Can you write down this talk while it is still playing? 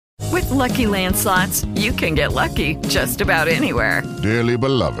Lucky Land Slots, you can get lucky just about anywhere. Dearly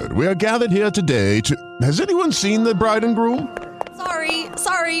beloved, we are gathered here today to... Has anyone seen the bride and groom?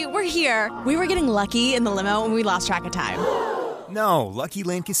 Sorry, we're here. We were getting lucky in the limo and we lost track of time. No, Lucky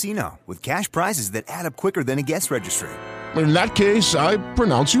Land Casino, with cash prizes that add up quicker than a guest registry. In that case, I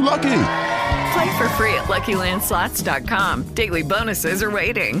pronounce you lucky. Play for free at LuckyLandSlots.com. Daily bonuses are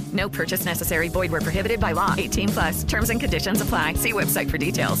waiting. No purchase necessary. Void where prohibited by law. 18+. Terms and conditions apply. See website for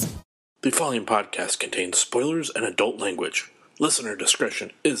details. The following podcast contains spoilers and adult language. Listener discretion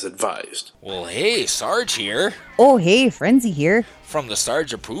is advised. Well, hey, Sarge here. Oh, hey, Frenzy here. From the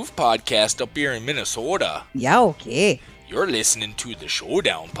Sarge Approved podcast up here in Minnesota. Yeah, okay. You're listening to the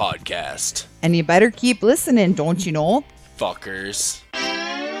Showdown podcast. And you better keep listening, don't you know? Fuckers.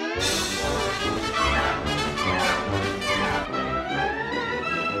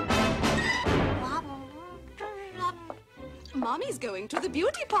 Mommy's going to the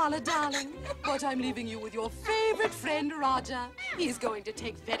beauty parlor, darling. But I'm leaving you with your favorite friend, Roger. He's going to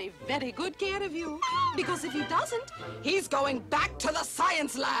take very, very good care of you. Because if he doesn't, he's going back to the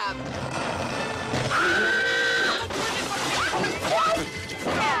science lab.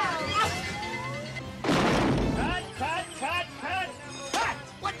 Cut!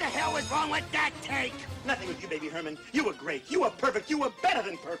 What the hell was wrong with that take? Nothing with you, baby Herman. You were great. You were perfect. You were better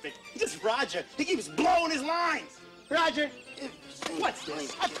than perfect. Just Roger. He keeps blowing his lines. Roger, what's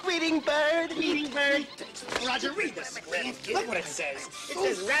this? A tweeting bird. Tweeting bird. Roger, read the script. Look what it says. It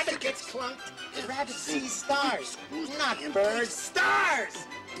says rabbit gets clunked. Rabbit sees stars. Not birds. Stars!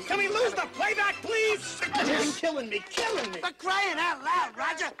 Can we lose the playback, please? You're killing me. For crying out loud,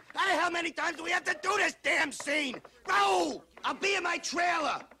 Roger. How many times do we have to do this damn scene? Raoul, I'll be in my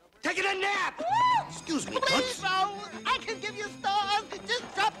trailer. Taking a nap! Excuse me, Please, Raoul, I can give you stars. Just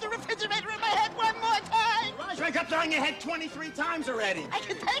drop the refrigerator in my head one more time. Roger, I dropped it on your head 23 times already. I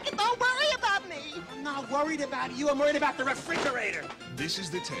can take it. Don't worry about me. I'm not worried about you. I'm worried about the refrigerator. This is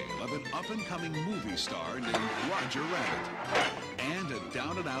the tale of an up-and-coming movie star named Roger Rabbit and a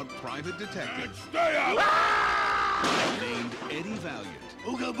down-and-out private detective named Eddie Valiant.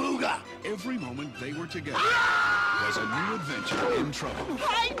 Ooga booga. Every moment they were together was a new adventure in trouble.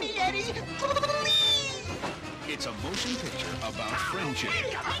 Hide me, Eddie. Please. It's a motion picture about friendship.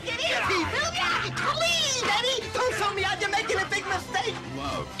 Take it easy, will ya? Please, Eddie. Don't show me out. You're making a big mistake.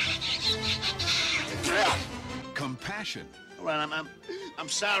 Love. Compassion. All right, I'm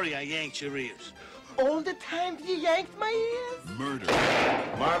sorry I yanked your ears. All the time you yanked my ears? Murder.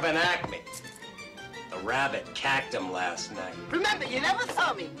 Marvin Acme. The rabbit cacked him last night. Remember, you never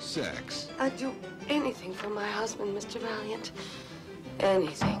saw me. Sex. I'd do anything for my husband, Mr. Valiant.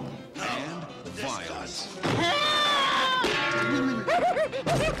 Anything. And violence.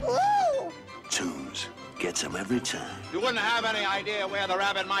 Tunes gets him every time. You wouldn't have any idea where the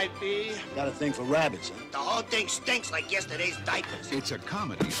rabbit might be? Got a thing for rabbits, huh? The whole thing stinks like yesterday's diapers. It's a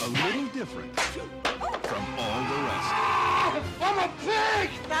comedy a little different from all the rest. I'm a pig!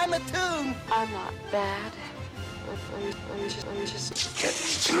 I'm a tune. I'm not bad. Let me just...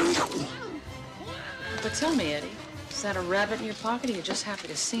 But tell me, Eddie, is that a rabbit in your pocket or you're just happy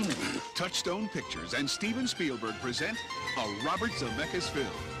to see me? Touchstone Pictures and Steven Spielberg present a Robert Zemeckis film.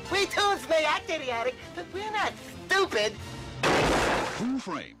 We tunes may act idiotic, but we're not stupid. Who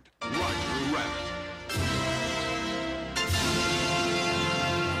Framed Roger Rabbit?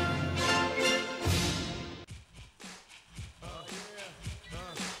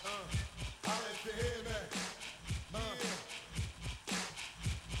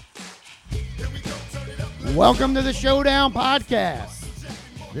 Welcome to the Showdown Podcast.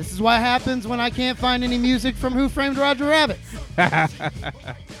 This is what happens when I can't find any music from Who Framed Roger Rabbit.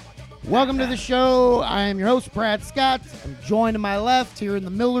 Welcome to the show. I am your host, Brad Scott. I'm joined to my left here in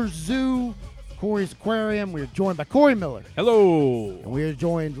the Miller's Zoo, Corey's Aquarium. We're joined by Corey Miller. Hello. And we are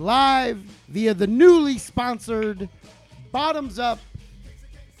joined live via the newly sponsored Bottoms Up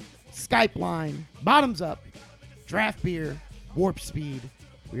Skype line. Bottoms Up, Draft Beer, Warp Speed.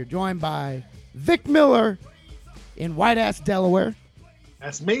 We are joined by Vic Miller in White Ass, Delaware.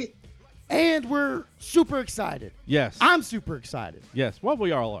 That's me. And we're super excited. Yes. I'm super excited. Yes. Well,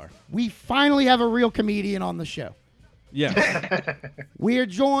 we all are. We finally have a real comedian on the show. Yes. We are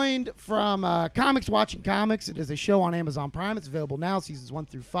joined from Comics Watching Comics. It is a show on Amazon Prime. It's available now, seasons 1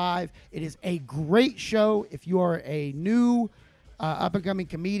 through 5. It is a great show if you are a new up-and-coming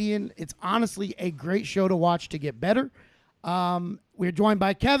comedian. It's honestly a great show to watch to get better. We're joined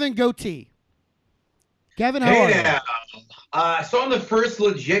by Kevin Goatee. Kevin, how are you? So I'm the first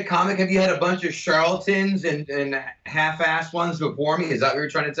legit comic. Have you had a bunch of charlatans and half-assed ones before me? Is that what you're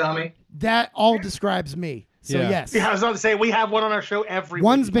trying to tell me? That all describes me. So yes. Yeah, I was about to say we have one on our show every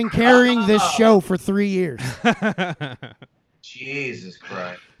One's week. been carrying this show for 3 years. Jesus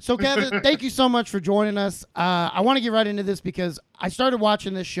Christ. So, Kevin, thank you so much for joining us. I want to get right into this because I started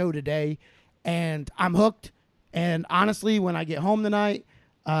watching this show today, and I'm hooked. And honestly, when I get home tonight,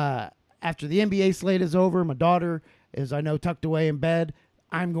 after the NBA slate is over, my daughter is, I know, tucked away in bed.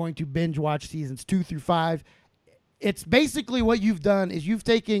 I'm going to binge watch seasons 2 through 5. It's basically what you've done is you've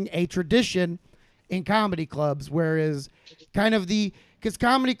taken a tradition in comedy clubs, whereas kind of because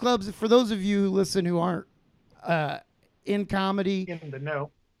comedy clubs, for those of you who listen who aren't in comedy, In the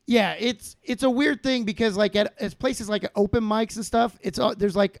know. yeah, it's a weird thing because like at places like open mics and stuff,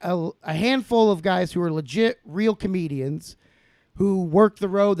 there's like a handful of guys who are legit real comedians who work the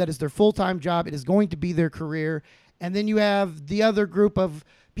road. That is their full-time job. It is going to be their career. And then you have the other group of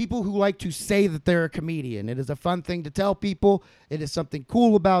people who like to say that they're a comedian. It is a fun thing to tell people. It is something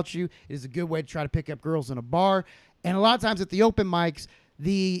cool about you. It is a good way to try to pick up girls in a bar. And a lot of times at the open mics,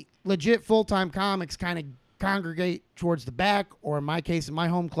 the legit full-time comics kind of congregate towards the back, or in my case, in my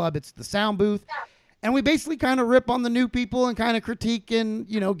home club, it's the sound booth. And we basically kind of rip on the new people and kind of critique and,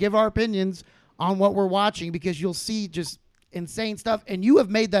 give our opinions on what we're watching, because you'll see just insane stuff. And you have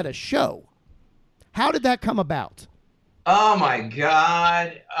made that a show. How did that come about? Oh my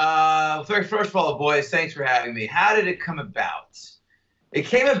God. First of all, boys, thanks for having me. How did it come about? It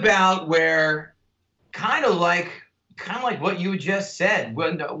came about where kind of like what you just said.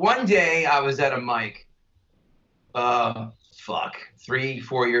 One day I was at a mic, 3-4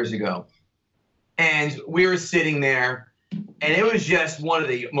 years ago. And we were sitting there, and it was just one of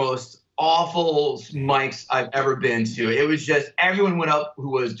the most awful mics I've ever been to. It was just, everyone went up who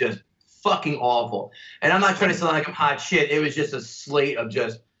was just fucking awful. And I'm not trying to sound like I'm hot shit. It was just a slate of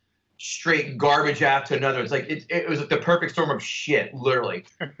just straight garbage after another. It's like, it was like the perfect storm of shit, literally.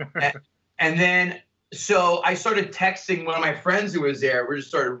 and then, so I started texting one of my friends who was there. We just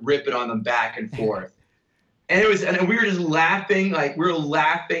started ripping on them back and forth. And we were just laughing, like we were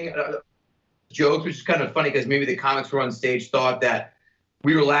laughing at jokes, which is kind of funny because maybe the comics who were on stage thought that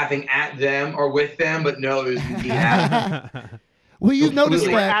we were laughing at them or with them, but no, it was me at them. Well, you've noticed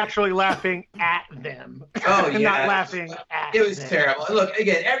We were that. actually laughing at them. Oh, and yeah. not laughing at It was them. terrible. Look,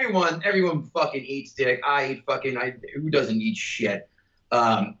 again, everyone fucking eats dick. Who doesn't eat shit?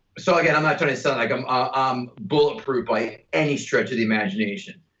 So again, I'm not trying to sound like I'm bulletproof by any stretch of the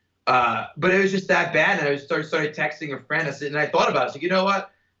imagination. But it was just that bad. And I started texting a friend. And I thought about it. So you know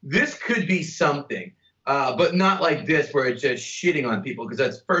what? This could be something, but not like this where it's just shitting on people. Because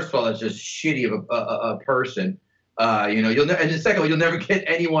that's, first of all, that's just shitty of a person. And then secondly, you'll never get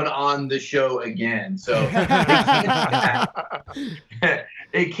anyone on the show again. So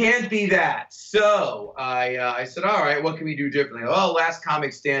it can't be that. So I said, all right, what can we do differently? Oh, Last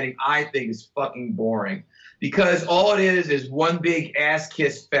Comic Standing, I think, is fucking boring. Because all it is one big ass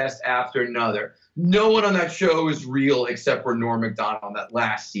kiss fest after another. No one on that show is real except for Norm Macdonald on that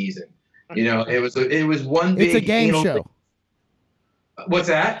last season. It was one big. It's a game show. What's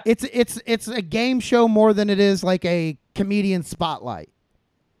that? It's a game show more than it is like a comedian spotlight.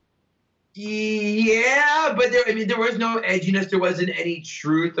 Yeah, but there was no edginess. There wasn't any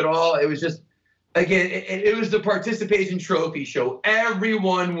truth at all. It was just, again, it was the participation trophy show.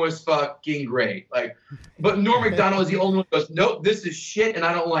 Everyone was fucking great. But Norm Macdonald was the only one who goes, nope, this is shit and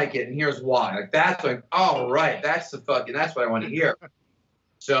I don't like it. And here's why. That's all right. That's what I want to hear.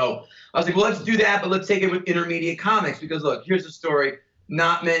 So I was like, well, let's do that, but let's take it with intermediate comics, because look, here's the story.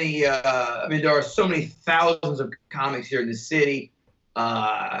 Not many, there are so many thousands of comics here in the city.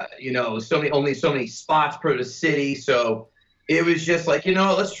 Only so many spots per the city. So it was just like,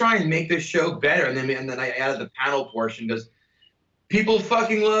 let's try and make this show better. And then I added the panel portion because people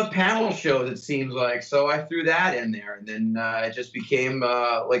fucking love panel shows, it seems like. So I threw that in there. And then it just became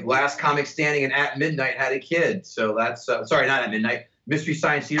like Last Comic Standing and At Midnight had a kid. So that's, sorry, not At Midnight, Mystery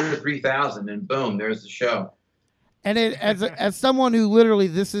Science Theater 3000. And boom, there's the show. And as someone who literally,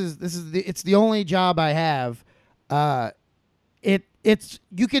 it's the only job I have. You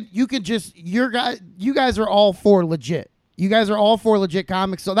guys are all for legit. You guys are all for legit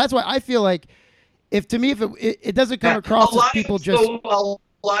comics. So that's why I feel like if it doesn't come across as people just. A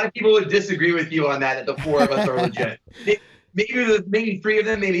lot of people would disagree with you on that the four of us are legit. Maybe three of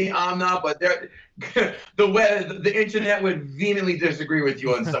them, maybe I'm not, but the internet would vehemently disagree with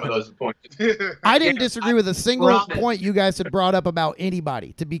you on some of those points. I didn't disagree with a single point you guys had brought up about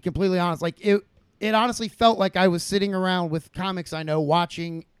anybody, to be completely honest. Like it honestly felt like I was sitting around with comics I know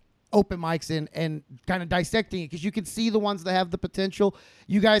watching open mics and kind of dissecting it, because you can see the ones that have the potential.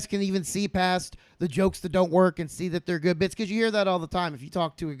 You guys can even see past the jokes that don't work and see that they're good bits, because you hear that all the time. If you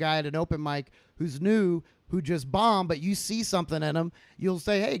talk to a guy at an open mic who's new, who just bombed, but you see something in them, you'll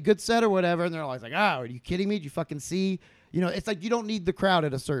say, hey, good set or whatever, and they're always like, are you kidding me? Did you fucking see? You know, it's like you don't need the crowd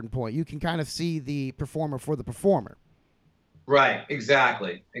at a certain point. You can kind of see the performer for the performer. Right,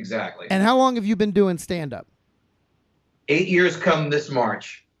 exactly. And how long have you been doing stand-up? 8 years come this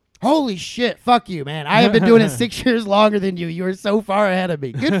March. Holy shit, fuck you, man. I have been doing it 6 years longer than you. You are so far ahead of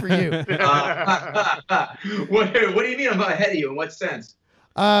me. Good for you. What do you mean I'm ahead of you? In what sense?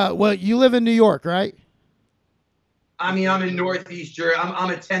 Well, you live in New York, right? I mean, I'm in Northeast Jersey. I'm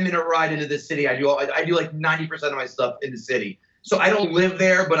a 10-minute ride into the city. I do like 90% of my stuff in the city. So I don't live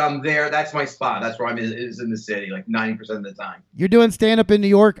there, but I'm there. That's my spot. That's where I'm is in the city, like 90% of the time. You're doing stand-up in New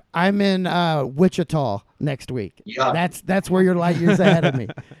York. I'm in Wichita next week. Yeah. That's where you're light years ahead of me.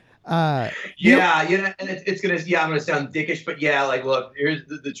 And it's gonna. Yeah, I'm gonna sound dickish, but yeah, like, look, here's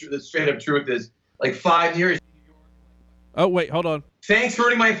the straight up truth is, like, 5 years. Oh wait, hold on. Thanks for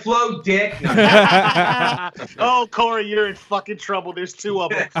ruining my flow, dick. No. Oh, Corey, you're in fucking trouble. There's two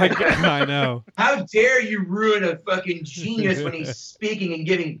of them. I know. How dare you ruin a fucking genius when he's speaking and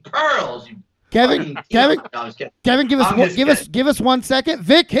giving pearls? You Kevin, fucking- No, I'm just kidding. Kevin, give us 1 second.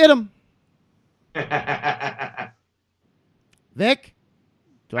 Vic, hit him. Vic.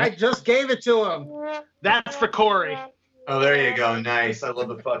 I just gave it to him. That's for Corey. Oh, there you go. Nice. I love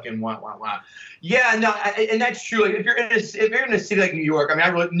the fucking wow. Yeah, no, and that's true. Like, if you're in a city like New York,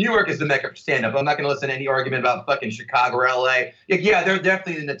 I mean, New York is the mecca for stand-up. I'm not going to listen to any argument about fucking Chicago or LA. Yeah, they're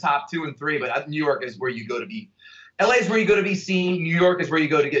definitely in the top 2 and 3, but New York is where you go to be. LA is where you go to be seen. New York is where you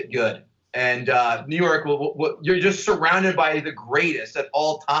go to get good. And New York, you're just surrounded by the greatest at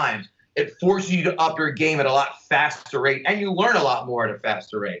all times. It forces you to up your game at a lot faster rate, and you learn a lot more at a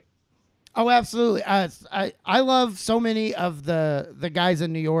faster rate. Oh, absolutely. I love so many of the guys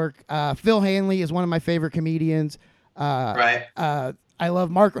in New York. Phil Hanley is one of my favorite comedians. Right. I love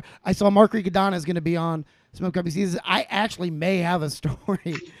Mark. I saw Mark Riccadonna is going to be on Smoke Company Seasons. I actually may have a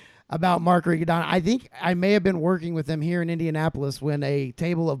story about Mark Riccadonna. I think I may have been working with him here in Indianapolis when a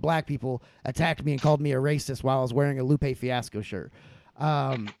table of black people attacked me and called me a racist while I was wearing a Lupe Fiasco shirt.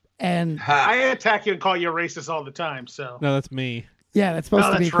 And I attack you and call you a racist all the time. So No, that's me. yeah, that's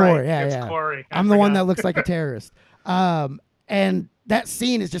supposed to be that's Corey. right. Yeah, It's yeah. Corey. I I'm the one forgot. that looks like a terrorist. And that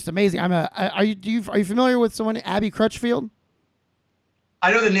scene is just amazing. Are you familiar with someone, Abby Crutchfield?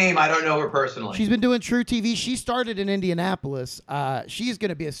 I know the name. I don't know her personally. She's been doing True TV. She started in Indianapolis. She's going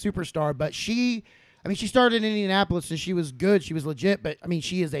to be a superstar, but she started in Indianapolis and she was good. She was legit, but I mean,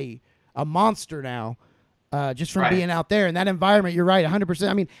 she is a monster now, just from Right. being out there in that environment. You're right, 100%.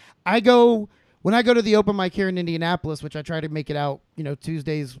 I mean, when I go to the open mic here in Indianapolis, which I try to make it out,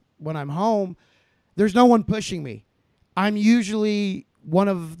 Tuesdays when I'm home, there's no one pushing me. I'm usually one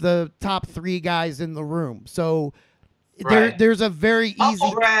of the top 3 guys in the room. So Right. there's a very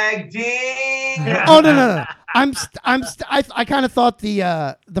easy. Brag, ding. Oh no! I kind of thought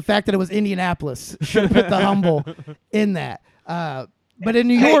the fact that it was Indianapolis should have put the humble in that. But in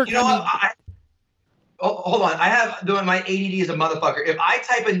New York, you know what? Hold on. I have doing my ADD as a motherfucker. If I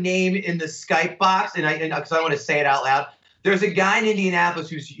type a name in the Skype box and because I want to say it out loud, there's a guy in Indianapolis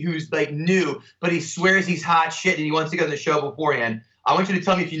who's like new, but he swears he's hot shit and he wants to go to the show beforehand. I want you to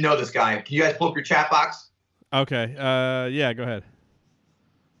tell me if you know this guy. Can you guys pull up your chat box? Okay. Yeah, go ahead.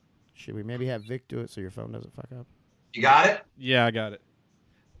 Should we maybe have Vic do it so your phone doesn't fuck up? You got it? Yeah, I got it.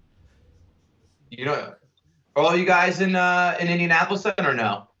 You know, are all you guys in Indianapolis then or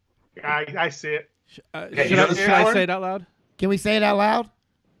no? I see it. Okay, Should I say it out loud? Can we say it out loud?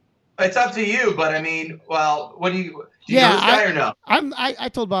 It's up to you, but I mean, well, what do you know this guy or no? I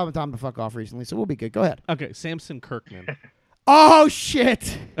told Bob and Tom to fuck off recently, so we'll be good. Go ahead. Okay, Samson Kirkman. Oh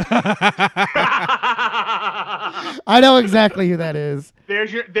shit! I know exactly who that is.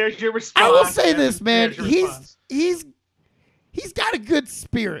 There's your response. I will say this, man. There's your response. He's got a good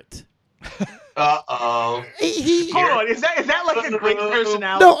spirit. Uh-oh. Hold on, is that like a great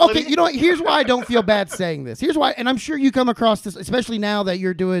personality? No, okay, you know what? Here's why I don't feel bad saying this. Here's why, and I'm sure you come across this, especially now that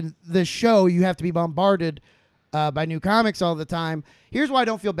you're doing this show, you have to be bombarded by new comics all the time. Here's why I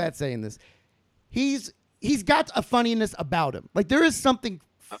don't feel bad saying this. He's got a funniness about him. Like, there is something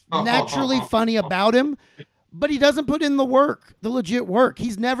naturally funny about him, but he doesn't put in the work, the legit work.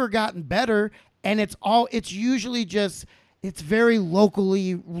 He's never gotten better, and it's usually just... It's very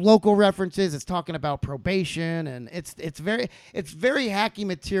local references. It's talking about probation, and it's very hacky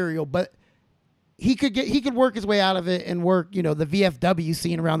material. But he could work his way out of it and work the VFW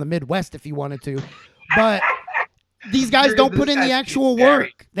scene around the Midwest if he wanted to. But these guys don't put in the actual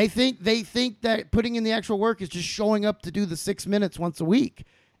work. They think that putting in the actual work is just showing up to do the 6 minutes once a week.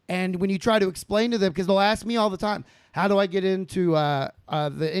 And when you try to explain to them, because they'll ask me all the time, how do I get into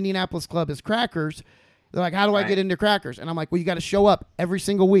the Indianapolis club is Crackers? They're like, how do I get into Crackers? And I'm like, well, you got to show up every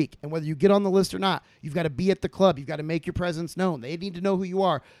single week. And whether you get on the list or not, you've got to be at the club. You've got to make your presence known. They need to know who you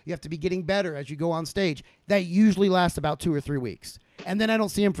are. You have to be getting better as you go on stage. That usually lasts about 2 or 3 weeks. And then I don't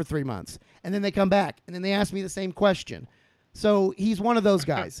see them for 3 months. And then they come back. And then they ask me the same question. So he's one of those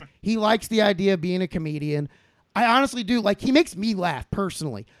guys. He likes the idea of being a comedian. I honestly do. Like, he makes me laugh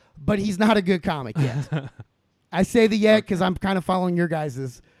personally. But he's not a good comic yet. I say the yet because I'm kind of following your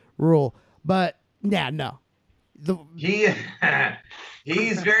guys' rule. But, yeah, no. He's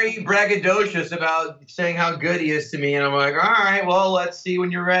very braggadocious about saying how good he is to me. And I'm like, all right, well, let's see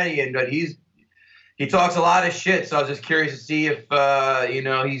when you're ready. But he talks a lot of shit. So I was just curious to see if,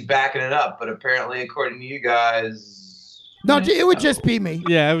 he's backing it up. But apparently, according to you guys. No, it would just be me.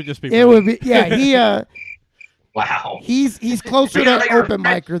 Yeah, it would just be me. It would be, yeah, he, wow. He's closer to open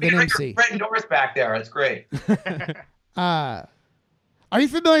micer than MC. Fred Norris back there. That's great. Are you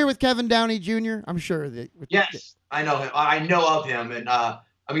familiar with Kevin Downey Jr.? I'm sure that. Yes, I know him. I know of him, and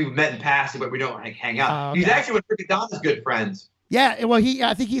we've met in passing, but we don't hang out. Okay. He's actually with Rick Donna's good friends. Yeah, well,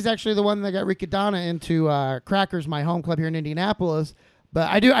 I think he's actually the one that got Ricky Donna into Crackers, my home club here in Indianapolis. But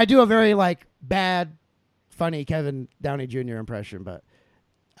I do a very bad, funny Kevin Downey Jr. impression. But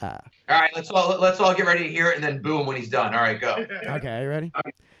all right, let's all get ready to hear it, and then boom when he's done. All right, go. Okay, are you ready?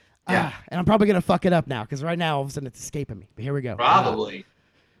 Yeah. And I'm probably gonna fuck it up now because right now all of a sudden it's escaping me. But here we go. Probably.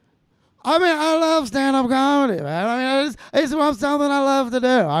 I love stand-up comedy, man. It's something I love to do.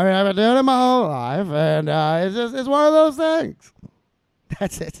 I've been doing it my whole life, and it's one of those things.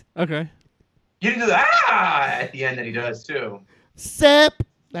 That's it. Okay. You didn't do the at the end that he does too. Sip.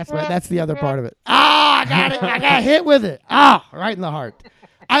 That's the other part of it. I got it. I got hit with it. Right in the heart.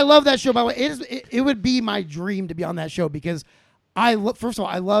 I love that show. By the way, it would be my dream to be on that show because first of all,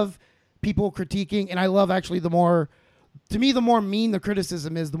 I love people critiquing, and I love actually the more mean the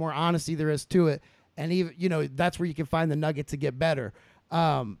criticism is, the more honesty there is to it, and even that's where you can find the nugget to get better.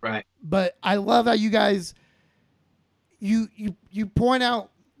 Right. But I love how you guys you point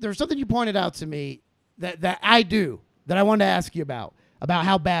out. There's something you pointed out to me that I wanted to ask you about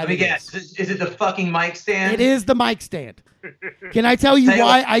how bad Let me guess. Is it the fucking mic stand? It is the mic stand. Can I tell you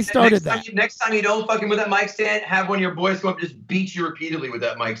why I started that? Next time you don't fucking with that mic stand, have one of your boys go up and just beat you repeatedly with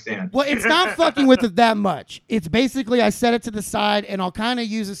that mic stand. Well, it's not fucking with it that much. It's basically I set it to the side, and I'll kind of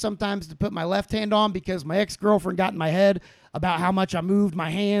use it sometimes to put my left hand on because my ex-girlfriend got in my head about how much I moved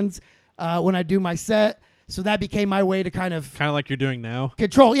my hands when I do my set. So that became my way to kind of like you're doing now.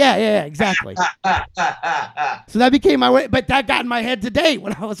 Control. Yeah, exactly. So that became my way. But that got in my head today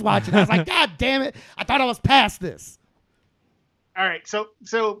when I was watching. I was like, God damn it. I thought I was past this. All right. So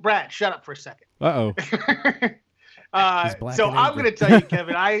Brad, shut up for a second. Uh-oh. So I'm going to tell you,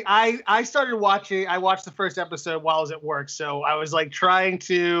 Kevin, I started watching. I watched the first episode while I was at work. So I was trying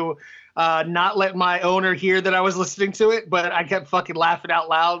to not let my owner hear that I was listening to it. But I kept fucking laughing out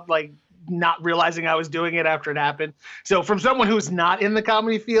loud, not realizing I was doing it after it happened. So from someone who's not in the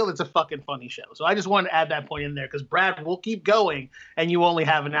comedy field, it's a fucking funny show. So I just wanted to add that point in there because Brad will keep going and you only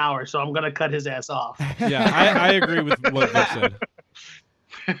have an hour. So I'm going to cut his ass off. Yeah, I agree with what you said.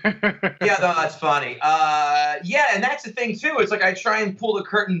 Yeah, no, that's funny. And that's the thing too. It's I try and pull the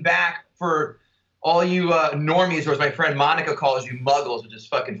curtain back for all you normies, or as my friend Monica calls you, muggles, which is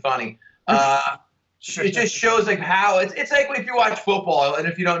fucking funny. It just shows how it's like if you watch football and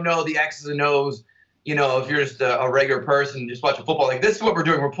if you don't know the X's and O's, if you're just a regular person just watching football, this is what we're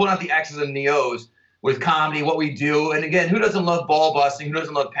doing. We're pulling out the X's and the O's with comedy, what we do. And again, who doesn't love ball busting? Who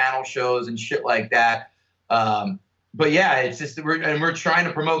doesn't love panel shows and shit like that? But yeah, it's just we're trying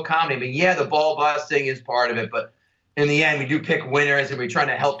to promote comedy. But yeah, the ball busting is part of it. But in the end, we do pick winners and we're trying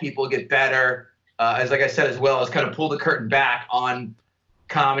to help people get better. As like I said as well, as kind of pull the curtain back on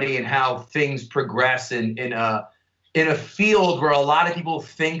comedy and how things progress in a field where a lot of people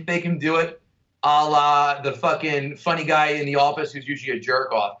think they can do it, a la the fucking funny guy in the office who's usually a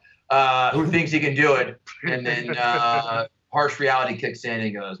jerk off, who thinks he can do it, and then harsh reality kicks in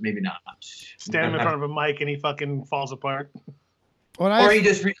and goes, maybe not. Stand him in front of a mic and he fucking falls apart. He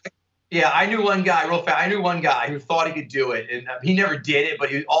just I knew one guy real fast. I knew one guy who thought he could do it, and he never did it. But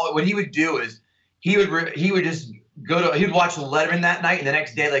what he would do is he would just he'd watch Letterman that night, and the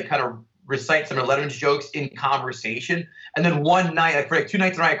next day kind of recite some of Letterman's jokes in conversation. And then one night, for 2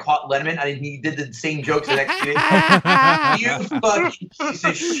 nights in a row, I caught Letterman, and he did the same jokes the next day. You fucking piece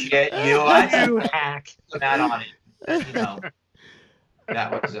of shit, you! You hack. That on it,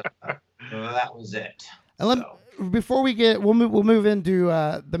 that was it. And before we get, we'll move into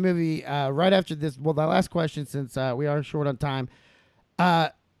the movie right after this. Well, the last question, since we are short on time.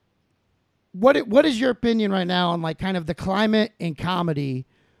 What is your opinion right now on like kind of the climate in comedy,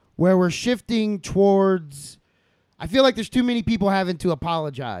 where we're shifting towards? I feel like there's too many people having to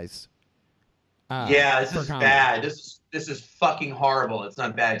apologize. Yeah, this is bad. This is fucking horrible. It's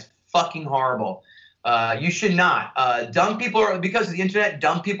not bad. It's fucking horrible. You should not. Dumb people are, because of the internet,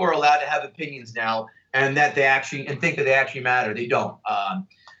 dumb people are allowed to have opinions now, and that they actually, and think that they actually matter. They don't.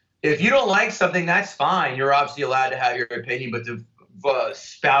 If you don't like something, that's fine. You're obviously allowed to have your opinion, but to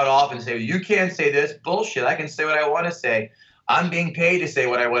spout off and say, you can't say this, bullshit. I can say what I want to say. I'm being paid to say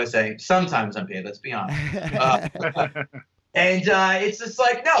what I want to say. Sometimes I'm paid, let's be honest. And it's just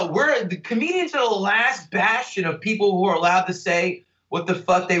like, no, the comedians are the last bastion of people who are allowed to say what the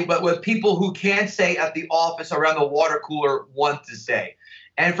fuck what people who can't say at the office around the water cooler want to say.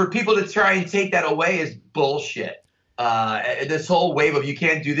 And for people to try and take that away is bullshit. This whole wave of you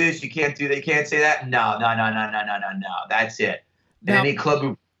can't do this, you can't do that, you can't say that. No. That's it. And any club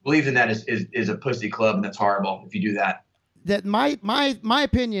who believes in that is a pussy club, and that's horrible if you do that. That my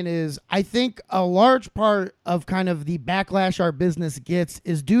opinion is, I think a large part of kind of the backlash our business gets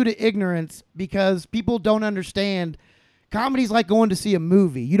is due to ignorance, because people don't understand. Comedy's like going to see a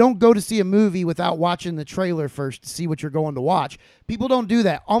movie. You don't go to see a movie without watching the trailer first to see what you're going to watch. People don't do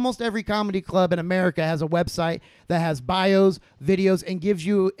that. Almost every comedy club in America has a website that has bios, videos, and gives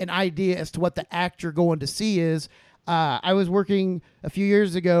you an idea as to what the act you're going to see is. I was working a few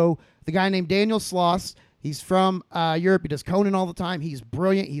years ago, the guy named Daniel Sloss. He's from Europe. He does Conan all the time. He's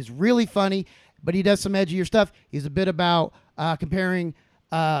brilliant. He's really funny, but he does some edgier stuff. He's a bit about comparing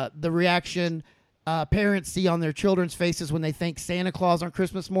the reaction parents see on their children's faces when they thank Santa Claus on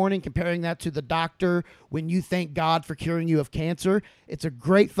Christmas morning, comparing that to the doctor when you thank God for curing you of cancer. It's a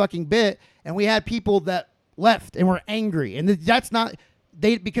great fucking bit, and we had people that left and were angry, and that's not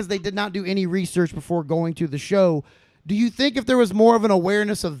because they did not do any research before going to the show. Do you think if there was more of an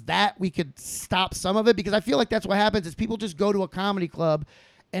awareness of that, we could stop some of it? Because I feel like that's what happens is people just go to a comedy club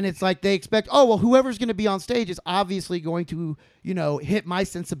and it's like they expect, oh, well, whoever's going to be on stage is obviously going to, hit my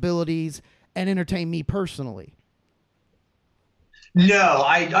sensibilities and entertain me personally. No,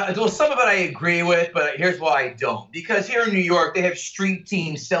 well, some of it I agree with, but here's why I don't. Because here in New York, they have street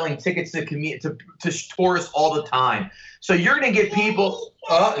teams selling tickets to tourists all the time. So you're going to get people.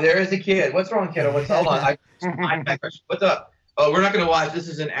 Oh, there's the kid. What's wrong, kiddo? Hold on. What's up? Oh, we're not going to watch. This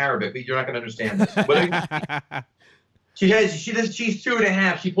is in Arabic, but you're not going to understand this. She's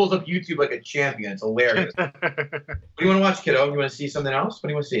 2.5. She pulls up YouTube like a champion. It's hilarious. What do you want to watch, kiddo? You want to see something else? What do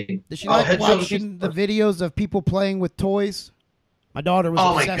you want to see? Does she like watching the videos of people playing with toys? My daughter was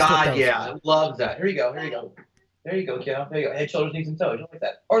obsessed with those. Oh my God, yeah, I love that. Here you go, kiddo. There you go. Head, shoulders, knees, and toes. You like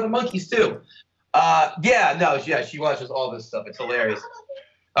that? Or the monkeys too. She watches all this stuff. It's hilarious.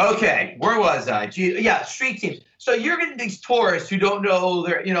 Okay, where was I? Street teams. So you're getting these tourists who don't know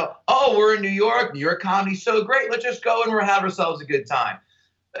we're in New York. New York comedy's so great. Let's just go and we'll have ourselves a good time.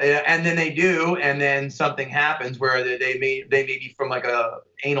 And then they do, and then something happens where they may be from like a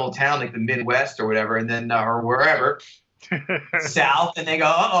anal town like the Midwest or whatever, and then or wherever. South, and they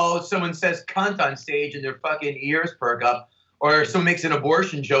go, someone says cunt on stage and their fucking ears perk up, or someone makes an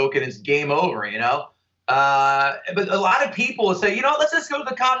abortion joke and it's game over, but a lot of people will say, let's just go to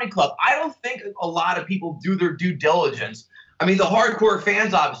the comedy club. I don't think a lot of people do their due diligence. I mean, the hardcore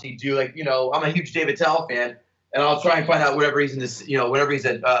fans obviously do. Like, I'm a huge David Tell fan, and I'll try and find out whenever he's in this, whenever he's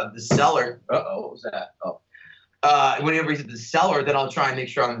at the cellar. What was that? Whenever he's at the cellar, then I'll try and make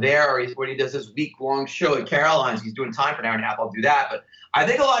sure I'm there. Or when he does this week-long show at Caroline's, he's doing time for an hour and a half, I'll do that. But I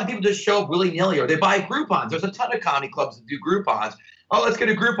think a lot of people just show up willy-nilly, or they buy Groupons. There's a ton of comedy clubs that do Groupons. Oh, let's get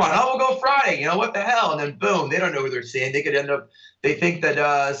a Groupon. Oh, we'll go Friday. What the hell? And then boom, they don't know who they're seeing. They could end up, they think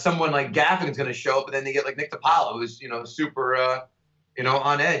that someone like Gaffigan's going to show up, and then they get like Nick DiPaolo, who's, super,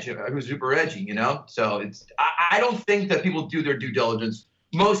 on edge, who's super edgy, So I don't think that people do their due diligence.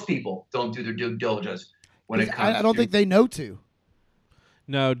 Most people don't do their due diligence. I don't think they know to.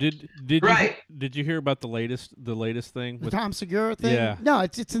 No, did you hear about the latest thing? The Tom Segura thing? Yeah. No,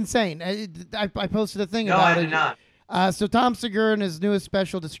 it's insane. I posted a thing about it. No, I did not. So Tom Segura in his newest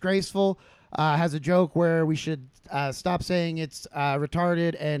special, Disgraceful, has a joke where we should stop saying it's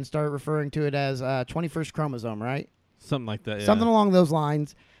retarded and start referring to it as 21st chromosome, right? Something like that, yeah. Something along those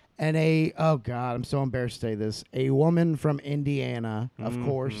lines. And oh God, I'm so embarrassed to say this. A woman from Indiana, of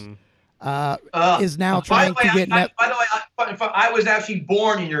course, is now trying to get... By the way, I was actually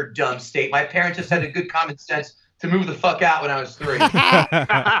born in your dumb state. My parents just had a good common sense to move the fuck out when I was 3.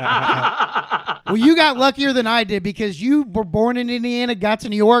 Well, you got luckier than I did because you were born in Indiana, got to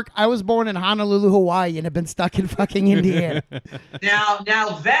New York. I was born in Honolulu, Hawaii, and have been stuck in fucking Indiana. Now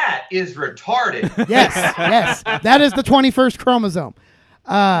that is retarded. Yes. That is the 21st chromosome.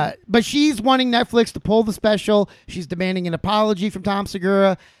 But she's wanting Netflix to pull the special. She's demanding an apology from Tom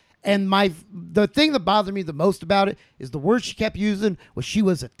Segura. And the thing that bothered me the most about it is the word she kept using was she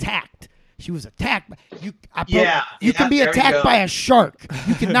was attacked. She was attacked. You can be attacked by a shark.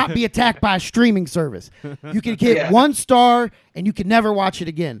 You cannot be attacked by a streaming service. You can get 1 star and you can never watch it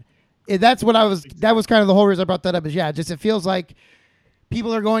again. That was kind of the whole reason I brought that up is it feels like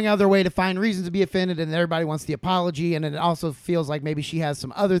people are going out of their way to find reasons to be offended and everybody wants the apology. And it also feels like maybe she has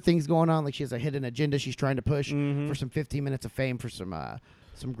some other things going on. Like she has a hidden agenda she's trying to push for some 15 minutes of fame for some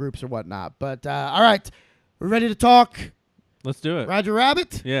groups or whatnot. But all right, we're ready to talk. Let's do it. Roger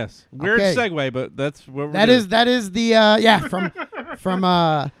Rabbit? Yes. Weird segue, but that's what we're doing. That is the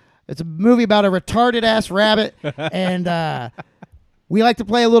from it's a movie about a retarded ass rabbit, and we like to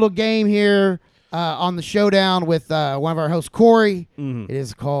play a little game here on the Showdown with one of our hosts, Corey. It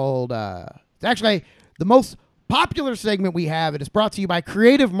is called it's actually the most popular segment we have. It is brought to you by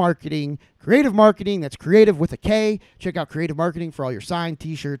Creative Marketing. Creative Marketing, that's creative with a K. Check out Creative Marketing for all your signed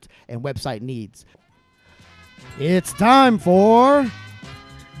t-shirts and website needs. It's time for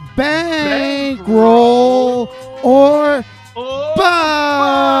Bankroll or Bust.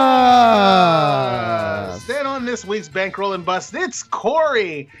 Stand on this week's Bankroll and Bust. It's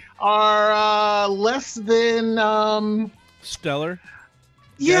Corey, our less than stellar.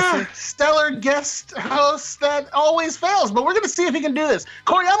 Yeah, stellar guest host that always fails, but we're going to see if he can do this.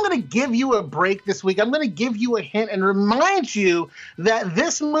 Corey, I'm going to give you a break this week. I'm going to give you a hint and remind you that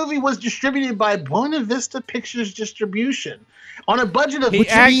this movie was distributed by Buena Vista Pictures Distribution on a budget of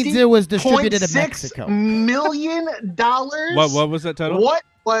which means it was distributed in Mexico. $$6 million. What was that title? What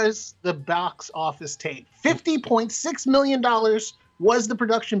was the box office take? $50.6 million was the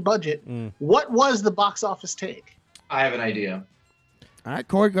production budget. What was the box office take? I have an idea. All right,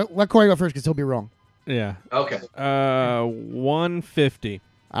 Corey, let Corey go first because he'll be wrong. Yeah. Okay. 150.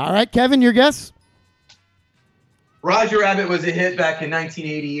 All right, Kevin, your guess? Roger Rabbit was a hit back in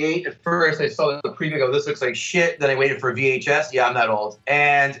 1988. At first, I saw the preview, go, this looks like shit. Then I waited for VHS. Yeah, I'm that old.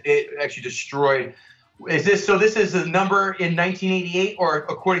 And it actually destroyed. This is the number in 1988 or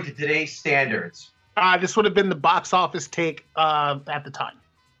according to today's standards? This would have been the box office take at the time.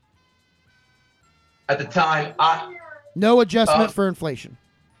 At the time, no adjustment for inflation.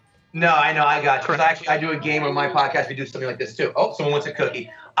 No, I know. I got you. Actually, I do a game on my podcast. We do something like this, too. Oh, someone wants a cookie.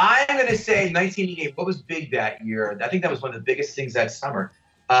 I'm going to say 1988. What was big that year? I think that was one of the biggest things that summer.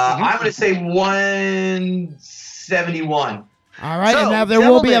 I'm going to say 171. All right, and now there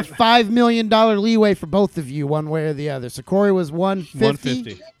will be a $5 million leeway for both of you, one way or the other. So Corey was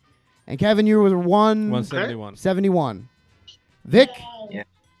 150. And Kevin, you were 171. 71. Vic? Yeah.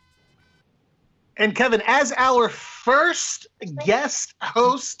 And Kevin, as our first guest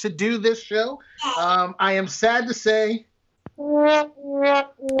host to do this show, I am sad to say you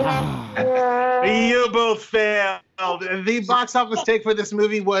both failed. The box office take for this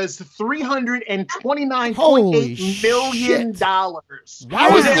movie was $329.8 million. Hold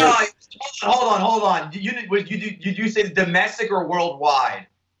on. Did you say domestic or worldwide?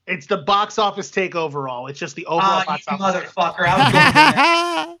 It's the box office take overall. It's just the overall box office.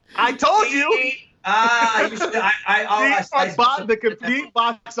 Motherfucker! I told you. The complete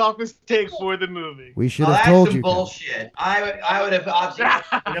box office take for the movie. We should have told you. Bullshit. I would have opted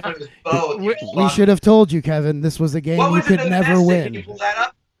both. We should have told you, Kevin. This was a game you could never win. Can you pull that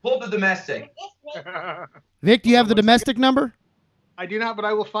up? Pull the domestic. Vic, do you have the domestic number? I do not, but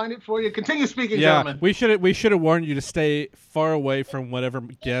I will find it for you. Continue speaking, gentlemen. We should have warned you to stay far away from whatever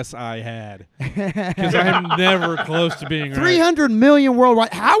guess I had, because I'm never close to being right. 300 million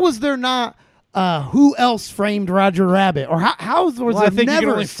worldwide. How was there not? Who else framed Roger Rabbit? Or how was there I think never you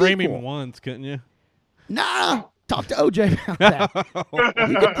could only a sequel? frame him once, couldn't you? Nah, talk to OJ about that.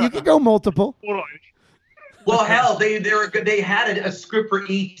 you could go multiple. Well, hell, they had a script for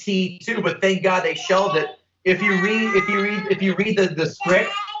E.T. too, but thank God they shelved it. If you read the script,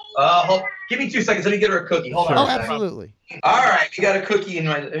 give me 2 seconds. Let me get her a cookie. Hold on. Oh, absolutely. All right, we got a cookie in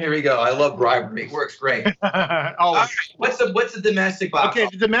my. Here we go. I love bribery. It works great. All right, what's the domestic box? Okay,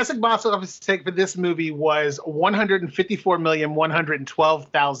 the domestic box office take for this movie was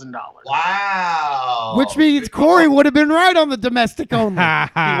 $154,112,000. Wow. Which means Corey would have been right on the domestic only. He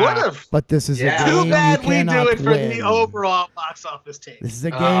would have. But this is a game Too bad you we cannot do it for win. the overall box office take. This is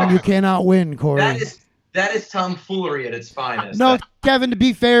a game you cannot win, Corey. That is tomfoolery at its finest. No, Kevin, to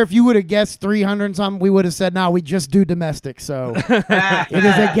be fair, if you would have guessed 300 and something, we would have said, no, we just do domestic. So it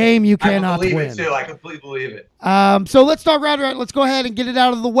is a game you cannot I believe win. it, too. I completely believe it. So let's start right. Let's go ahead and get it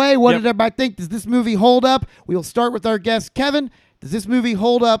out of the way. What did everybody think? Does this movie hold up? We'll start with our guest, Kevin. Does this movie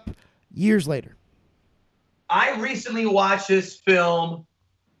hold up years later? I recently watched this film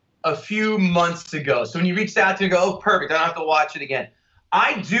a few months ago. So when you reached out to me, go, oh, perfect. I don't have to watch it again.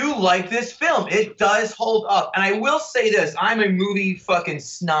 I do like this film. It does hold up. And I will say this. I'm a movie fucking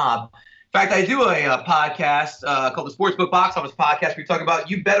snob. In fact, I do a podcast called the Sportsbook Box Office Podcast where we talk about,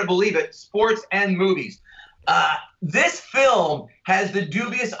 you better believe it, sports and movies. This film has the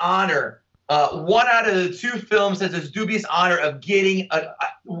dubious honor. One out of the two films has this dubious honor of getting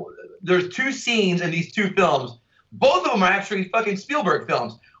there's two scenes in these two films. Both of them are actually fucking Spielberg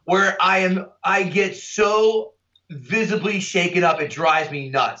films where I get so visibly shaken up, it drives me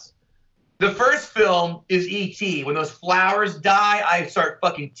nuts. The first film is E.T. When those flowers die, I start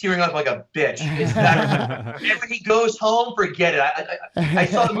fucking tearing up like a bitch. It's that. And when he goes home, forget it. I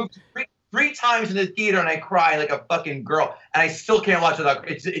saw the movie three times in the theater and I cry like a fucking girl, and I still can't watch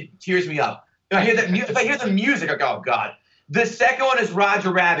it. It tears me up. If I hear the music, I go, oh God. The second one is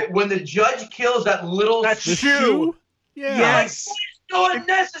Roger Rabbit. When the judge kills that little shoe. Yeah. Yes. So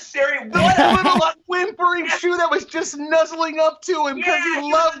unnecessary. That little whimpering shoe that was just nuzzling up to him because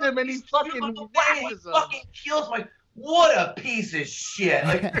he loved him and he fucking waves him. Fucking kills my. What a piece of shit.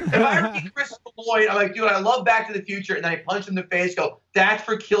 Like, if I ever meet Christopher Lloyd, I'm like, dude, I love Back to the Future, and then I punch him in the face, go, that's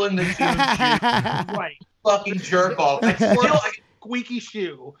for killing the shoe. Right. Fucking jerk off. I squeaky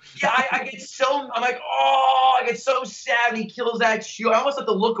shoe. Yeah, I get so, I'm like, oh, I get so sad when he kills that shoe. I almost have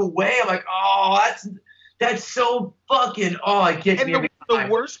to look away. I'm like, oh, that's so fucking, oh, it gets me. The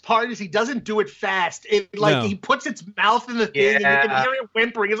worst part is he doesn't do it fast. He puts its mouth in the thing and you can hear it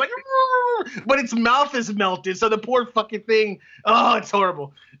whimpering. It's like, but its mouth is melted. So the poor fucking thing, oh, it's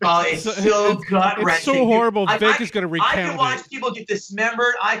horrible. Oh, it's so gut-wrenching. It's so horrible. Vic is going to recount I can watch people get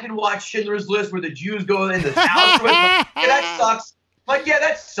dismembered. I can watch Schindler's List where the Jews go in the house. Yeah, that sucks. Like, yeah,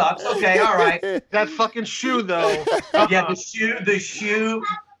 that sucks. Okay, all right. That fucking shoe, though. Yeah, the shoe.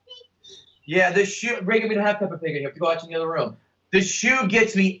 Yeah, the shoe. Reagan, we don't have Peppa Pig in here. You have to go watch in the other room. The shoe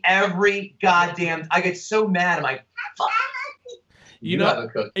gets me every goddamn. I get so mad. I'm like, fuck. You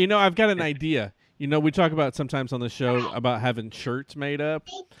know, I've got an idea. You know, we talk about sometimes on the show about having shirts made up.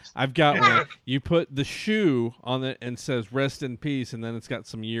 I've got one. You put the shoe on it and says "Rest in Peace," and then it's got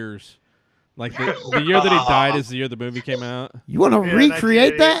some years. Like the year that he died is the year the movie came out. You want to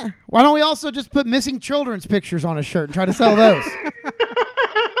recreate that? Why don't we also just put missing children's pictures on a shirt and try to sell those?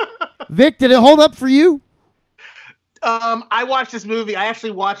 Vic, did it hold up for you? I watched this movie. I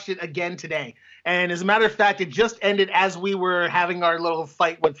actually watched it again today. And as a matter of fact, it just ended as we were having our little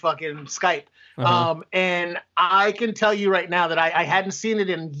fight with fucking Skype. And I can tell you right now that I hadn't seen it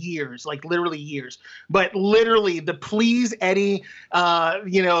in years, like literally years. But literally the please Eddie,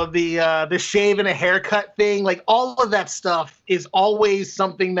 the shave and a haircut thing, like all of that stuff is always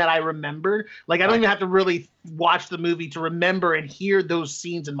something that I remember. Like I don't even have to really watch the movie to remember and hear those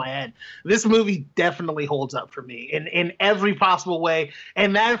scenes in my head. This movie definitely holds up for me in every possible way.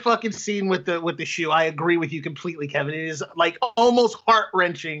 And that fucking scene with the shoe, I agree with you completely, Kevin. It is like almost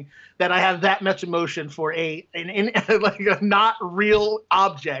heart-wrenching that I have that much emotion for a not real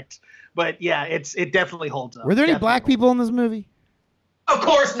object. But yeah, it definitely holds up. Were there any black people in this movie? Of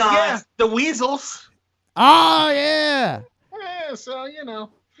course not. Yeah, the Weasels. Oh yeah. Yeah, so you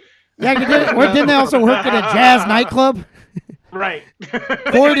know. Yeah, didn't they also work at a jazz nightclub? Right. How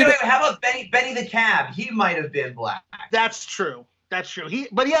about Benny the Cab? He might have been black. That's true. But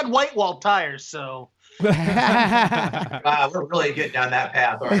he had white wall tires, so. Wow, we're really getting down that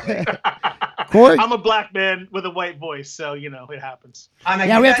path, aren't we? Corey? I'm a black man with a white voice, so you know it happens. I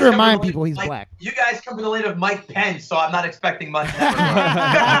mean, we have to remind people he's black. You guys come from the land of Mike Pence, so I'm not expecting much.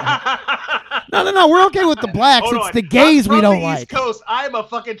 No, we're okay with the blacks. It's the gays we don't like. East Coast, I'm a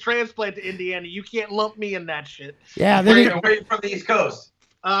fucking transplant to Indiana. You can't lump me in that shit. Yeah, where are you from the East Coast?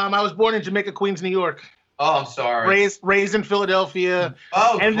 I was born in Jamaica, Queens, New York. Oh, I'm sorry. Raised in Philadelia.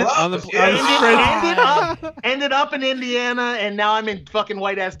 Oh, ended up in Indiana, and now I'm in fucking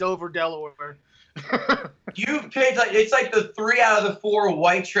white ass Dover, Delaware. You picked it's like the 3 out of the 4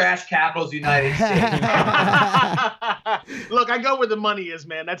 white trash capitals of the United States. Look, I go where the money is,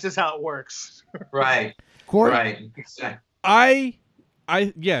 man. That's just how it works. Right. Corey? Right.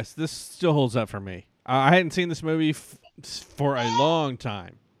 Yes, this still holds up for me. I hadn't seen this movie for a long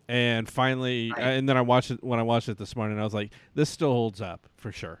time. And finally, and then when I watched it this morning, I was like, this still holds up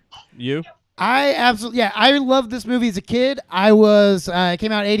for sure. You? I absolutely, yeah, I loved this movie as a kid. I was, it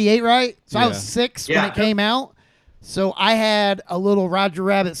came out in 88, right? So I was 6 when it came out. So I had a little Roger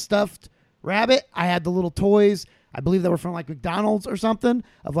Rabbit stuffed rabbit. I had the little toys. I believe they were from like McDonald's or something,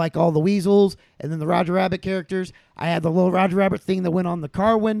 of like all the weasels and then the Roger Rabbit characters. I had the little Roger Rabbit thing that went on the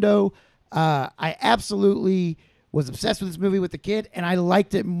car window. I absolutely was obsessed with this movie with the kid, and I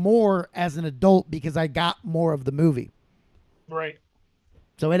liked it more as an adult because I got more of the movie. Right.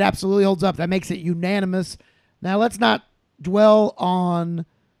 So it absolutely holds up. That makes it unanimous. Now let's not dwell on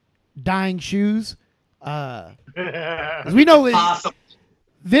dying shoes. 'Cause we know Awesome.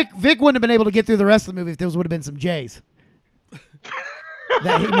 Vic wouldn't have been able to get through the rest of the movie if there would have been some J's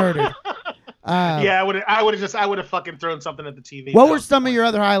that he murdered. Yeah, I would have fucking thrown something at the TV. What were some of your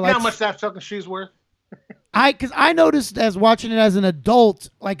other highlights? You know how much that fucking shoes worth? Because I noticed as watching it as an adult,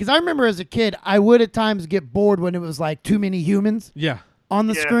 like, because I remember as a kid, I would at times get bored when it was like too many humans on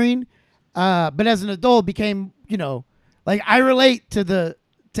the screen. But as an adult, became, you know, like I relate to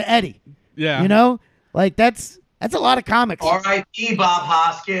Eddie. Yeah. You know, like that's a lot of comics. R.I.P. Bob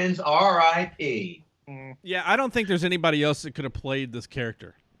Hoskins. R.I.P. Yeah, I don't think there's anybody else that could have played this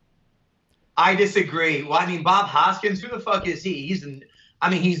character. I disagree. Well, I mean, Bob Hoskins, who the fuck is he?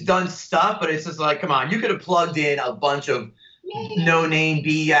 He's done stuff, but it's just like, come on, you could have plugged in a bunch of no-name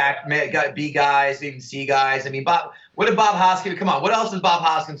B guys, even C guys. I mean, what did Bob Hoskins? Come on, what else is Bob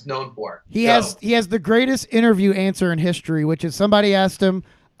Hoskins known for? He has the greatest interview answer in history, which is somebody asked him,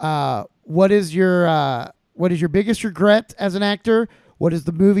 "What is your biggest regret as an actor? What is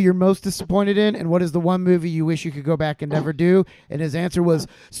the movie you're most disappointed in? And what is the one movie you wish you could go back and never do?" And his answer was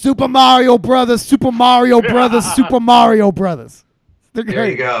Super Mario Brothers, Super Mario Brothers, Super Mario Brothers. They're great.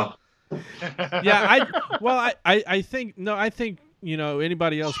 There you go. Yeah, I think you know,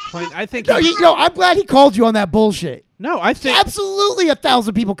 anybody else playing. I think I'm glad he called you on that bullshit. No, I think absolutely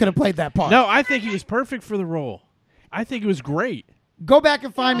 1,000 people could have played that part. No, I think he was perfect for the role. I think it was great. Go back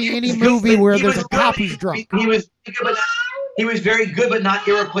and find me any movie where there's a cop who's drunk. He was very good, but not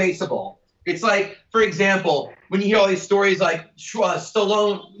irreplaceable. It's like, for example, when you hear all these stories like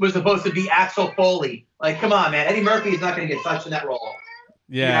Stallone was supposed to be Axel Foley. Like, come on, man. Eddie Murphy is not going to get touched in that role.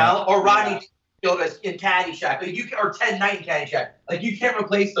 Yeah. You know? Or Rodney Dangerfield in Caddyshack. Or Ted Knight in Caddyshack. Like, you can't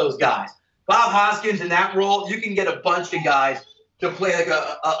replace those guys. Bob Hoskins in that role, you can get a bunch of guys to play like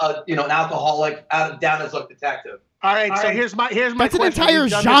an alcoholic down as a detective. All right, so here's my That's question. an entire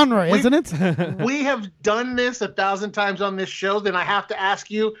genre, isn't it? We have done this 1,000 times on this show. Then I have to ask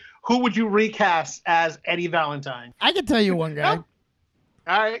you, who would you recast as Eddie Valentine? I can tell you one guy. All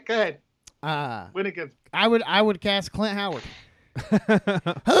right, go ahead. Winnicott. I would cast Clint Howard.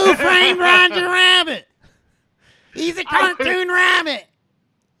 Who framed Roger Rabbit? He's a cartoon rabbit.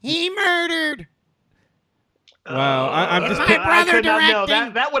 He murdered. Wow, I'm just my brother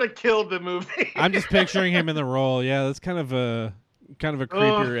directing. That would have killed the movie. I'm just picturing him in the role. Yeah, that's kind of a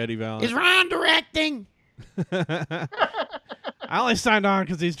creepier Eddie Valentine. Is Ron directing? I only signed on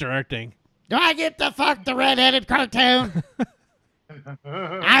because he's directing. Do I get to fuck the red-headed cartoon?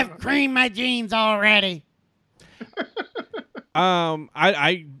 I've creamed my jeans already.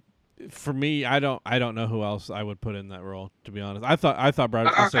 For me, I don't know who else I would put in that role. To be honest, I thought Brad.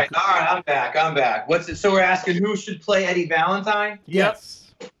 All right, I'm back. What's it? So we're asking who should play Eddie Valentine?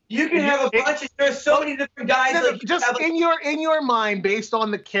 Yes. You can have a bunch. There's so many different guys. Just in your mind, based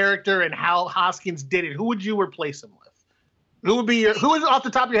on the character and how Hoskins did it, who would you replace him with? Who is off the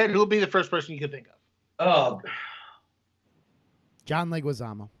top of your head? Who would be the first person you could think of? Oh, John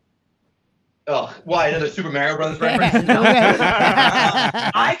Leguizamo. Oh, why, another Super Mario Brothers reference?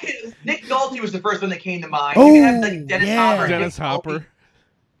 Nick Nolte was the first one that came to mind. You can have like Dennis Hopper.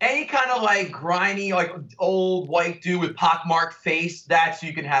 Any kind of like grimy, like old white dude with pockmarked face, that's who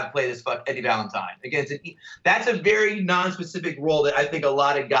you can have play this Eddie Valentine. Again, that's a very non-specific role that I think a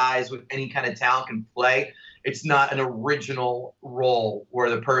lot of guys with any kind of talent can play. It's not an original role where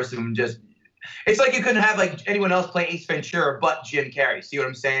the person just... It's like you couldn't have like anyone else play Ace Ventura but Jim Carrey. See what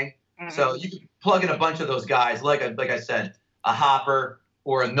I'm saying? Mm-hmm. So you can plug in a bunch of those guys, like I said, a Hopper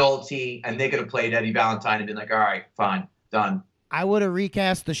or a Nolte, and they could have played Eddie Valentine and been like, all right, fine, done. I would have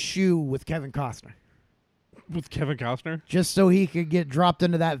recast The Shoe with Kevin Costner. With Kevin Costner? Just so he could get dropped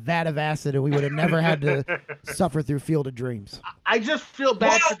into that vat of acid and we would have never had to suffer through Field of Dreams. I just feel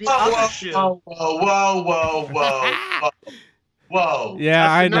bad for the other Shoe. Whoa.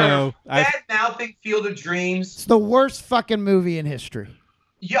 Yeah, I know. Bad-mouthing Field of Dreams. It's the worst fucking movie in history.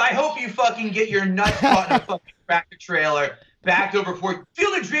 Yeah, I hope you fucking get your nuts caught in a fucking tractor trailer, backed over for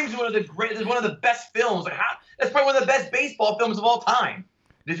Field of Dreams is one of the best films. Like, that's probably one of the best baseball films of all time.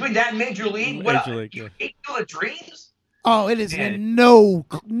 Between that and Major League, Major League, you hate Field of Dreams? Oh, it is And-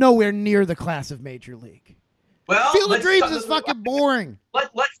 nowhere near the class of Major League. Well, Field of let's Dreams talk- is fucking boring. Let's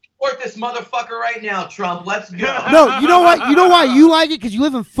support this motherfucker right now, Trump. Let's go. No, you know what? You know why you like it? Because you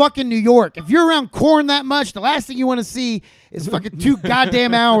live in fucking New York. If you're around corn that much, the last thing you want to see is fucking 2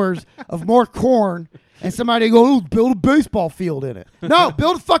 goddamn hours of more corn and somebody go, oh, build a baseball field in it. No,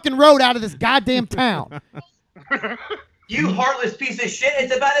 build a fucking road out of this goddamn town. You heartless piece of shit.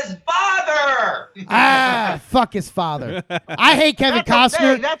 It's about his father. Fuck his father. I hate Kevin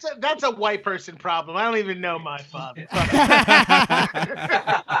Costner. That's a white person problem. I don't even know my father. I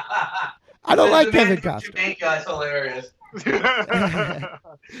don't like The man Kevin from Costner. Jamaica is hilarious.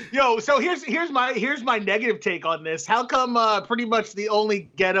 Yo, so here's my negative take on this. How come pretty much the only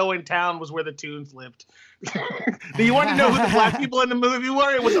ghetto in town was where the Toons lived? Do you want to know who the black people in the movie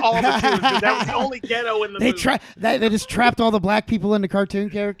were? It was all the Toons. That was the only ghetto in the movie. They just trapped all the black people into cartoon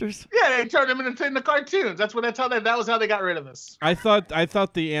characters. Yeah, they turned them into the cartoons. That was how they got rid of us. I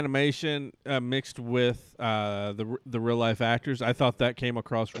thought the animation mixed with the real life actors, I thought that came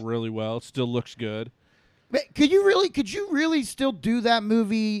across really well. It still looks good. But could you really still do that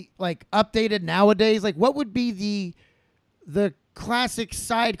movie like updated nowadays? Like, what would be the classic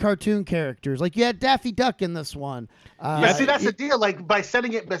side cartoon characters? Like, you had Daffy Duck in this one. Yeah, see, that's the deal. Like, by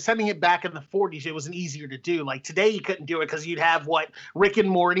sending it back in the 40s, it was easier to do. Like, today you couldn't do it because you'd have Rick and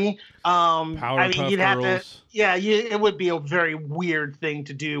Morty. Powerpuff Girls. It would be a very weird thing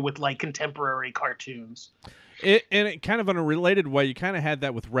to do with like contemporary cartoons. In a kind of in a related way, you kind of had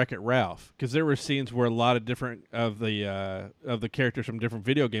that with Wreck-It Ralph, because there were scenes where a lot of different of the characters from different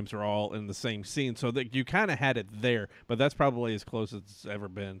video games are all in the same scene, so that you kind of had it there. But that's probably as close as it's ever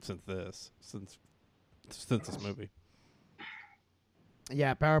been since this movie.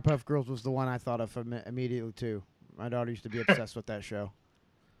 Yeah, Powerpuff Girls was the one I thought of immediately too. My daughter used to be obsessed with that show.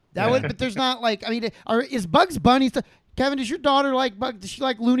 But there's not like, I mean, is Bugs Bunny stuff? Kevin, does your daughter like does she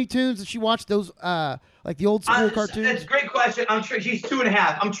like Looney Tunes? Does she watch those like the old school cartoons? That's a great question. I'm sure she's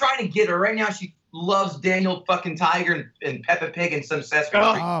 2.5. I'm trying to get her right now. She loves Daniel fucking Tiger and Peppa Pig and some Sesame Street.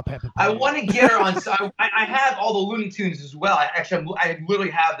 Oh, Peppa Pig. I want to get her on. I have all the Looney Tunes as well. I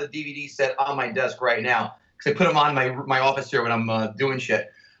literally have the DVD set on my desk right now because I put them on my office here when I'm doing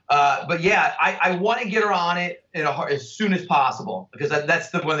shit. But yeah, I want to get her on it as soon as possible because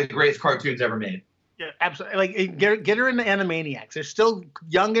that's one of the greatest cartoons ever made. Yeah, absolutely. Like, get her into Animaniacs. They're still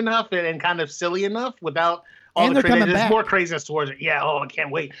young enough and kind of silly enough without all And the they're coming There's back. more craziness towards it. Yeah. Oh, I can't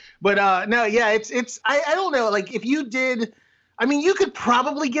wait. But no, yeah, it's I don't know. Like, if you did, I mean, you could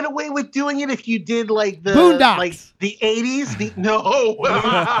probably get away with doing it if you did like the Boondocks. like the 80s.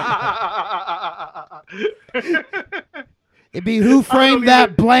 It'd be Who Framed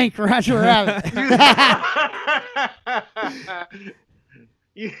That Blank Roger Rabbit.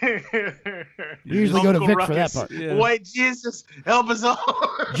 We usually go to Vic for that part. Yeah. White Jesus, help us all.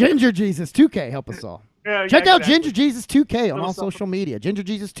 Ginger Jesus 2K, help us all. Yeah, Check out exactly. Ginger Jesus 2K on all Little something. social media. Ginger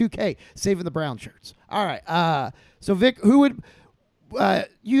Jesus 2K, saving the brown shirts. All right. So Vic, who would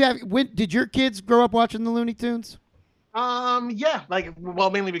did your kids grow up watching the Looney Tunes? Yeah,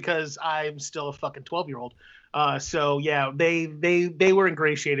 mainly because I'm still a fucking 12-year-old. So yeah, they were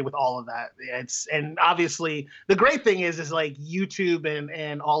ingratiated with all of that. And obviously the great thing is like YouTube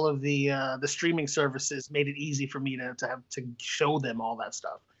and all of the streaming services made it easy for me to show them all that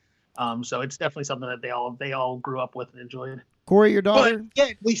stuff. So it's definitely something that they all grew up with and enjoyed. Corey, your daughter? But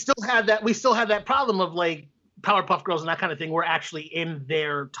yeah, we still had that problem of like Powerpuff Girls and that kind of thing were actually in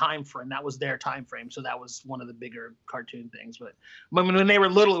their time frame. That was their time frame. So that was one of the bigger cartoon things. But when they were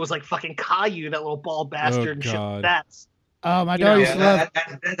little, it was like fucking Caillou, that little ball bastard and shit like that. Oh, my daughter used to love.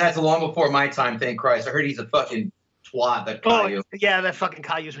 That's long before my time, thank Christ. I heard he's a fucking twat, that Caillou. Yeah, that fucking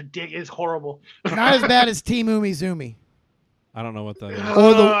Caillou is ridiculous. It's horrible. Not as bad as Team Umi Zumi. I don't know what that is.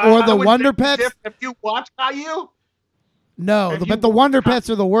 Or the Wonder Pets. If you watch Caillou, No, but the Wonder Pets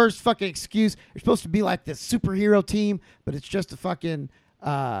are the worst fucking excuse. You're supposed to be like this superhero team, but it's just a fucking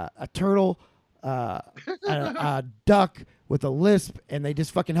a turtle, a duck with a lisp, and they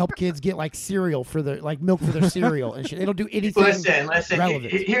just fucking help kids get like cereal for their milk for their cereal and shit. They don't do anything Listen.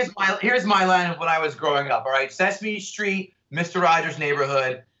 relevant. Here's my line of when I was growing up. All right, Sesame Street, Mr. Rogers'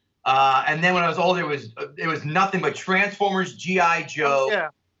 Neighborhood, and then when I was older, it was nothing but Transformers, G.I. Joe. Yeah.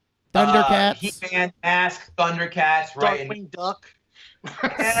 Thundercats, He-Man, Mask, Thundercats, right? Darkwing Duck,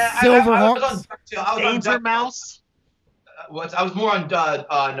 Silverhawks, Danger Mouse. I was more on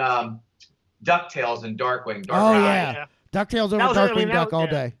DuckTales and Darkwing. Oh yeah. DuckTales over That was- Darkwing Duck all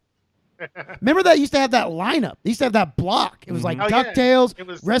day. Remember that used to have that lineup. They used to have that block. It was like Oh, yeah. DuckTales, It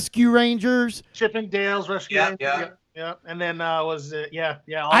was Rescue Rangers. Chip and Dale's Rescue. Yeah, Rangers, yeah. Yeah, and then was it? Yeah.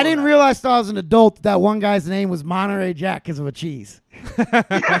 All I of didn't that. realize till I was an adult that one guy's name was Monterey Jack because of a cheese.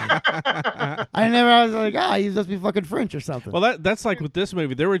 I was like, he'd just be fucking French or something. Well, that's like with this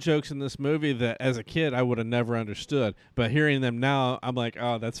movie. There were jokes in this movie that as a kid I would have never understood, but hearing them now, I'm like,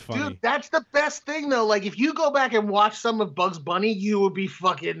 oh, that's funny. Dude, that's the best thing though. Like if you go back and watch some of Bugs Bunny, you would be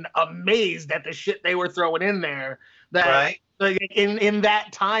fucking amazed at the shit they were throwing in there. That Right. like in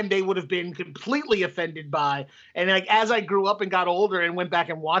that time they would have been completely offended by. And like as I grew up and got older and went back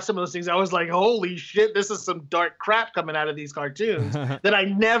and watched some of those things, I was like, holy shit, this is some dark crap coming out of these cartoons that I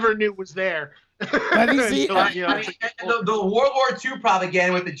never knew was there. Have you seen the World War II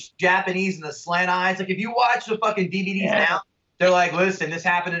propaganda with the Japanese and the slant eyes? Like if you watch the fucking DVDs now, they're like, listen, this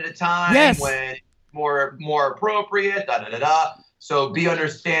happened at a time when more appropriate, da da da da. So be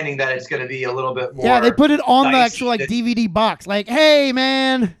understanding that it's going to be a little bit more. Yeah, they put it on the actual dicey. DVD box. Like, hey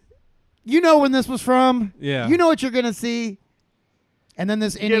man, you know when this was from. Yeah. You know what you're gonna see. And then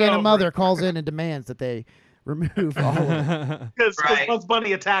this Indiana over mother calls in and demands that they remove all of it. Because Right. Bugs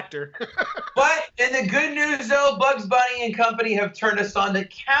Bunny attacked her. But in the good news, though, Bugs Bunny and company have turned us on to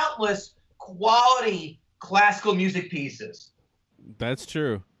countless quality classical music pieces. That's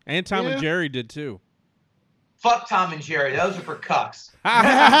true. And Tom and Jerry did too. Fuck Tom and Jerry. Those are for cucks.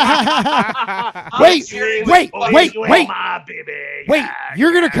 Wait. My baby. Wait,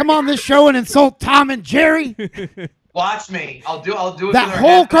 you're gonna come on this show and insult Tom and Jerry? Watch me. I'll do it. That for their whole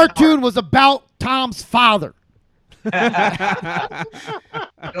half an hour. cartoon was about Tom's father. Don't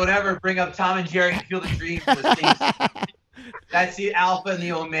ever bring up Tom and Jerry and Field of Dreams. That's the alpha and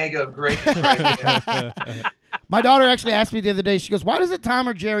the omega of greatness right there. My daughter actually asked me the other day, she goes, why doesn't Tom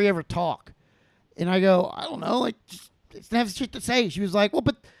or Jerry ever talk? And I go, I don't know, like, just doesn't have shit to say. She was like, well,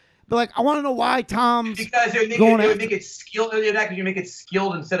 but like, I want to know why Tom's Because it would make it skilled. You make it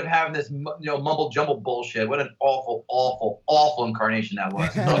skilled instead of having this, mumble jumble bullshit. What an awful, awful, awful incarnation that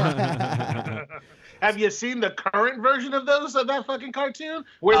was. Have you seen the current version of that fucking cartoon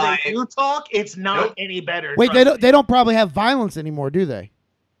where they do talk? It's not any better. Wait, they don't probably have violence anymore, do they?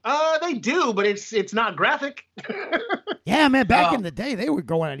 They do, but it's not graphic. Yeah, man, back in the day, they were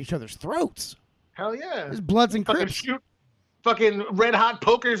going at each other's throats. Hell yeah. There's Bloods and Fucking Crips. shoot fucking red hot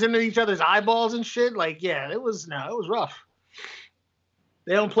pokers into each other's eyeballs and shit. Like, yeah, it was rough.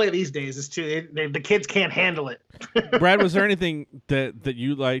 They don't play these days. It's too the kids can't handle it. Brad, was there anything that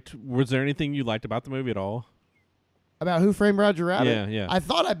you liked? Was there anything you liked about the movie at all? About Who Framed Roger Rabbit? Yeah. I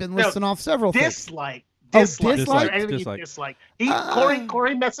thought I'd been listing off several things. Dislike. Dislike? Anything you dislike.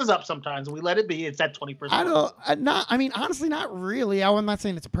 Corey messes up sometimes. We let it be. It's that 20%. Honestly, not really. I'm not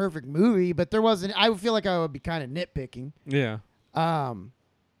saying it's a perfect movie, but there wasn't. I would feel like I would be kind of nitpicking. Yeah. But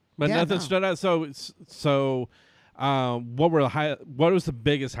nothing stood out. So, what was the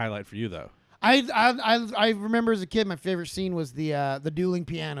biggest highlight for you though? I remember as a kid, my favorite scene was the dueling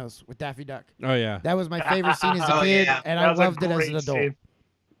pianos with Daffy Duck. Oh yeah, that was my favorite scene as a kid, and I loved it as an adult.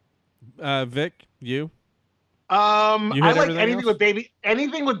 Vic, you? I like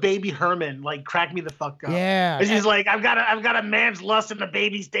anything with baby Herman, like crack me the fuck up. Yeah. And she's like, I've got a man's lust in the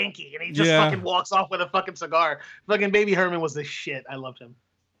baby's dinky, and he just fucking walks off with a fucking cigar. Fucking baby Herman was the shit. I loved him.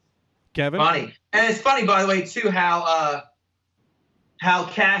 Kevin? Funny. And it's funny, by the way, too, how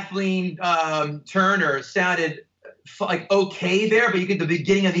Kathleen Turner sounded like okay there, but you get the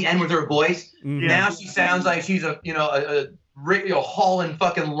beginning and the end with her voice. Mm-hmm. Now she sounds like she's a hauling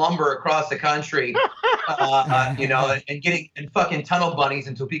fucking lumber across the country, and getting fucking tunnel bunnies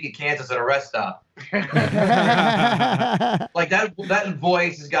in Topeka, Kansas at a rest stop. Like that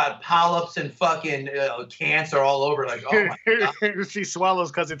voice has got polyps and fucking cancer all over. Like, oh my God. She swallows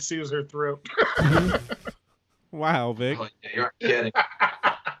because it soothes her throat. Wow, Vic. Oh, yeah, you're kidding.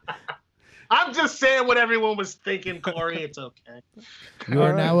 I'm just saying what everyone was thinking, Corey. It's okay. You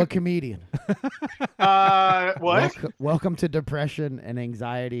are now a comedian. What? Welcome to depression and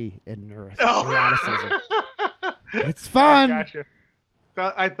anxiety and neuroticism. It's fun. Gotcha.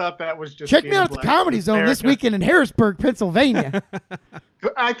 I thought that was just. Check me out at the Comedy Zone this weekend in Harrisburg, Pennsylvania.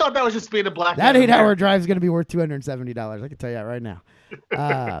 I thought that was just being a black. That 8-hour drive is going to be worth $270. I can tell you that right now.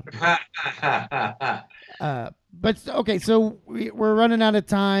 But okay, so we're running out of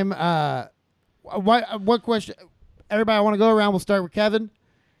time. What question? Everybody, I want to go around. We'll start with Kevin.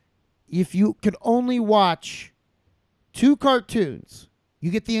 If you could only watch 2 cartoons,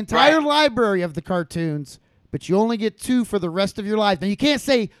 you get the entire library of the cartoons, but you only get 2 for the rest of your life. Now, you can't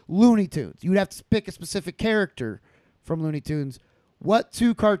say Looney Tunes. You would have to pick a specific character from Looney Tunes. What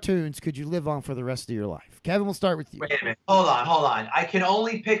 2 cartoons could you live on for the rest of your life? Kevin, we'll start with you. Wait a minute. Hold on. I can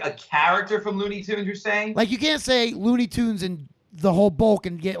only pick a character from Looney Tunes, you're saying? Like, you can't say Looney Tunes and the whole bulk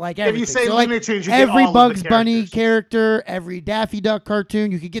and get like everything. If you say so, like, Looney Tunes, you get every all of Bugs the Bunny characters. character, every Daffy Duck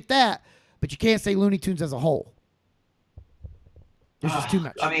cartoon, you could get that, but you can't say Looney Tunes as a whole. There's just too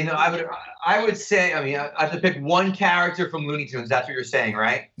much. I mean, I would say, I have to pick one character from Looney Tunes. That's what you're saying,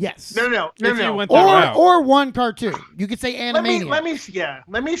 right? Yes. No. Or one cartoon. You could say Animaniacs.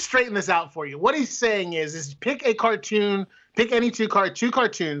 Let me straighten this out for you. What he's saying is pick a cartoon, pick any two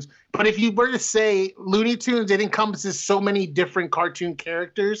cartoons. But if you were to say Looney Tunes, it encompasses so many different cartoon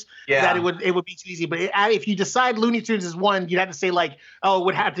characters that it would be too easy. But if you decide Looney Tunes is one, you'd have to say like, oh, it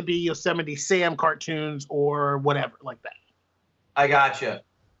would have to be Yosemite Sam cartoons or whatever like that. I gotcha.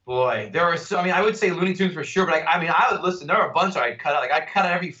 Boy, there are so. I mean, I would say Looney Tunes for sure, but I would listen. There are a bunch I cut out. Like I cut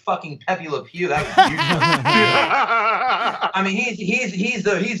out every fucking Pepe Le Pew. That was huge. I mean, he's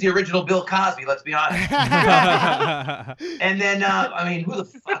the original Bill Cosby. Let's be honest. And then I mean, who the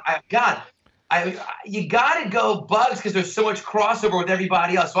fuck? You gotta go Bugs because there's so much crossover with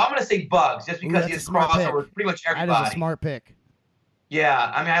everybody else. So I'm gonna say Bugs just because he has crossover with pretty much everybody. That is a smart pick.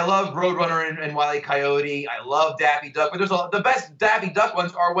 Yeah, I mean, I love Roadrunner and Wile E. Coyote. I love Daffy Duck, but the best Daffy Duck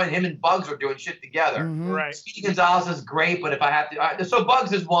ones are when him and Bugs are doing shit together. Right. Speedy Gonzalez is great, but if I have to, so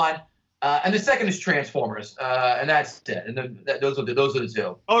Bugs is one, and the second is Transformers, and that's it. And those are the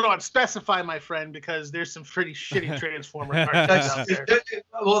two. Oh no, and specify, my friend, because there's some pretty shitty Transformer cartoons out there.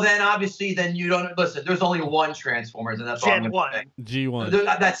 Well, then obviously, you don't listen. There's only one Transformers, and that's all I'm going to say.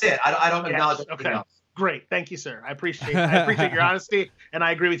 G1. That's it. I don't acknowledge anything else. Great, thank you, sir. I appreciate your honesty, and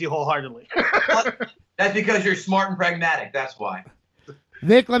I agree with you wholeheartedly. That's because you're smart and pragmatic. That's why.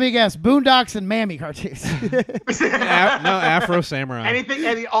 Vic, let me guess. Boondocks and Mammy cartoons. No, Afro Samurai.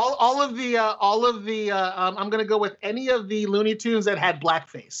 All of the. I'm gonna go with any of the Looney Tunes that had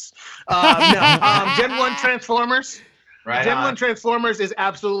blackface. Gen 1 Transformers. Right. Gen 1 Transformers is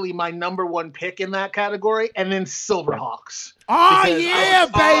absolutely my number one pick in that category, and then Silverhawks. Oh yeah,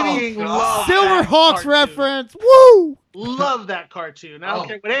 baby! Love Silverhawks reference. Woo! Love that cartoon. I don't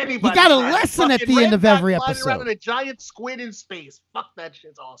care what anybody. You got a says. lesson at Fucking the end of Red every Dot flying around episode. with a giant squid in space. Fuck, that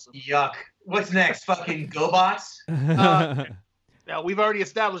shit's awesome. Yuck. What's next? Fucking GoBots? Now we've already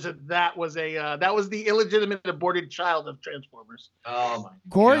established that was the illegitimate aborted child of Transformers. Oh my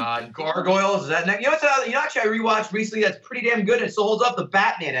Corey? God, Gargoyles. Is that next? Actually, I rewatched recently. That's pretty damn good. It still holds up. The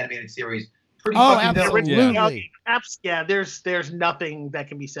Batman animated series. Pretty fucking dope. absolutely. Yeah, there's nothing that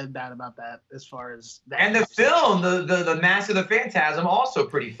can be said bad about that as far as that. And the film, the Mask of the Phantasm, also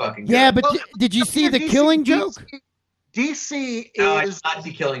pretty fucking good. Yeah, but did you see the Killing Joke? DC No, I is did not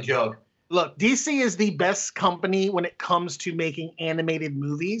see Killing Joke. Look, DC is the best company when it comes to making animated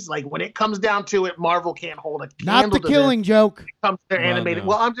movies. Like when it comes down to it, Marvel can't hold a candle Not the to Killing Joke. when it comes to their animated. no.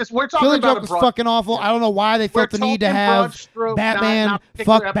 Well, we're talking Killing about Joke was fucking awful. I don't know why they felt the need to talking have broad stroke, Batman not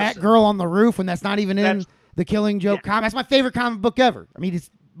particular fuck episode. Batgirl on the roof when that's not even in That's- the Killing Joke comic. That's my favorite comic book ever. I mean, it's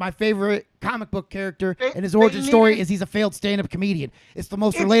my favorite comic book character, and his origin story is he's a failed stand-up comedian. It's the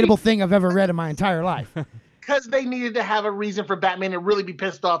most relatable thing I've ever read in my entire life. Because they needed to have a reason for Batman to really be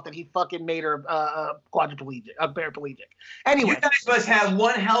pissed off that he fucking made her quadriplegic, paraplegic. Anyway, You guys must have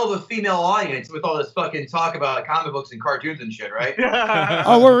one hell of a female audience with all this fucking talk about comic books and cartoons and shit, right?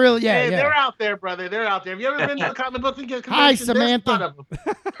 Oh, we're really Hey, they're out there, brother. They're out there. Have you ever been to a comic book convention? Hi, There's Samantha. a lot of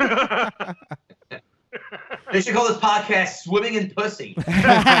them. They should call this podcast "Swimming in Pussy."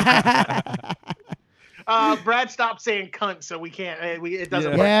 Brad stopped saying cunt, so we can't. It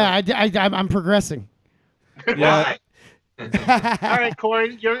doesn't work. Yeah, I'm progressing. Yeah. All right,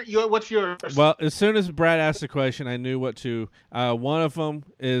 Corey, what's yours? Well, as soon as Brad asked the question, I knew what to. One of them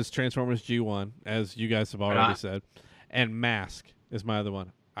is Transformers G1, as you guys have already said, and Mask is my other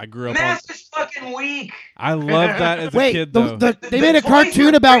one. I grew up Mask is fucking weak. I loved that as a kid, though. They made a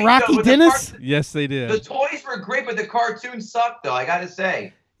cartoon about Rocky Dennis? Yes, they did. The toys were great, but the cartoon sucked, though. I gotta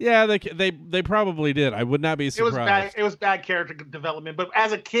say. Yeah, they probably did. I would not be surprised. It was bad character development, but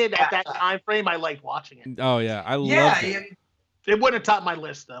as a kid at that time frame, I liked watching it. Oh yeah, I loved it. It wouldn't have topped my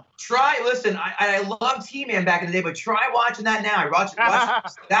list though. Listen, I loved He-Man back in the day, but try watching that now. Watch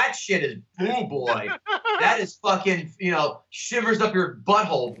that shit is boo boy. That is fucking, shivers up your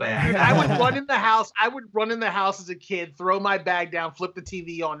butthole, man. I would run in the house. I would run in the house as a kid, throw my bag down, flip the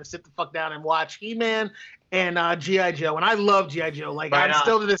TV on, and sit the fuck down and watch He-Man and G.I. Joe. And I love G.I. Joe. Like I'm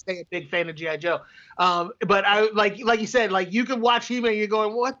still to this day a big fan of G.I. Joe. But I like you said, like you can watch He-Man, and you're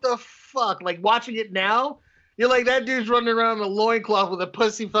going, what the fuck? Like watching it now. You're like, that dude's running around in a loincloth with a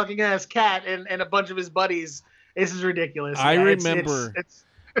pussy fucking ass cat and a bunch of his buddies. This is ridiculous. I Yeah, remember it's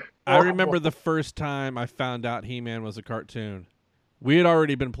I remember the first time I found out He-Man was a cartoon. We had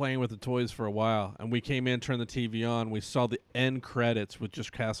already been playing with the toys for a while, and we came in, turned the TV on, we saw the end credits with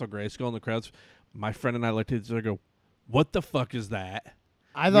just Castle Grayskull in the credits. My friend and I looked at each other and go, what the fuck is that?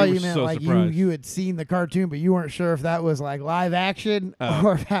 I thought We you were meant so like surprised. you had seen the cartoon, but you weren't sure if that was like live action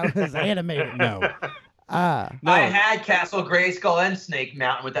or if that was animated. No. I had Castle Grayskull and Snake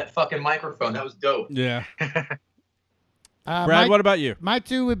Mountain with that fucking microphone. That was dope. Yeah. Brad, what about you? My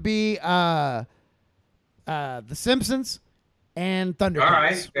two would be The Simpsons and Thundercats. All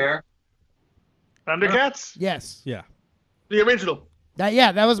right, fair. Thundercats? Yes. Yeah. The original.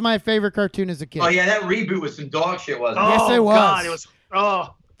 That was my favorite cartoon as a kid. Oh yeah, that reboot was some dog shit, wasn't it? Yes, it was. God, it was.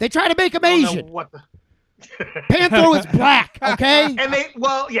 Oh. They try to make him I don't know Asian. what the... Panther is black, okay? And they,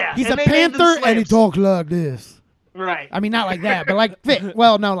 He's a and they made them panther and he slaves. talks like this. Right. I mean, not like that, but like Vic.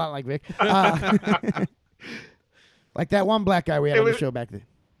 Well, no, not like Vic. Like that one black guy we had on the show back then.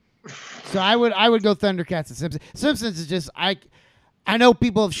 So I would go Thundercats and Simpsons. Simpsons is just I know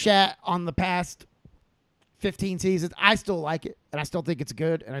people have shat on the past 15 seasons. I still like it, and I still think it's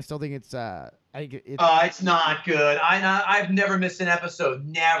good, and I still think it's it's not good. I've never missed an episode,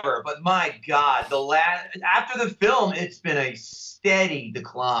 never. But my God, after the film, it's been a steady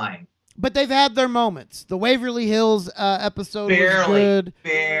decline. But they've had their moments. The Waverly Hills episode was good.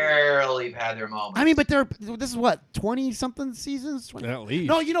 Barely had their moments. I mean, but this is what, 20-something seasons? 20? At least.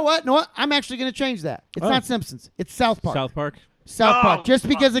 No, you know what? I'm actually going to change that. It's not Simpsons. It's South Park. South Park? South Park, just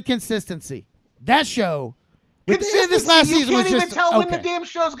because of consistency. That show... This last you season can't was even just tell when the okay. damn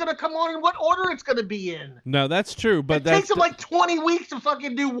show's going to come on and what order it's going to be in. No, that's true, but It takes them like 20 weeks to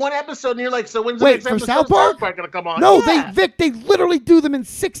fucking do one episode, and you're like, so when's the Wait, next for episode South of Park? South Park going to come on? No, Yeah. they literally do them in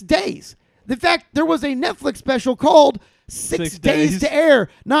 6 days. In fact, there was a Netflix special called 6 days to air,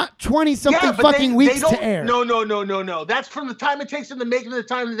 not 20-something but fucking they weeks don't, to air. No. That's from the time it takes them to make it to the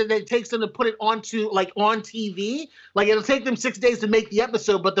time that it takes them to put it onto, like, on TV. Like, it'll take them 6 days to make the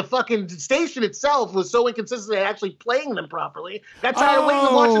episode, but the fucking station itself was so inconsistent at actually playing them properly. That's how I had to wait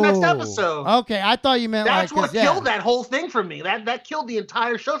to watch the next episode. Okay, I thought you meant That's like... what killed that whole thing for me. That killed the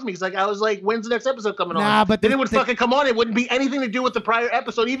entire show for me. It's like, I was like, when's the next episode coming on? Nah, but then it would fucking come on. It wouldn't be anything to do with the prior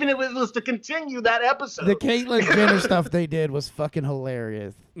episode, even if it was to continue that episode. The Caitlyn Jenner stuff they did was fucking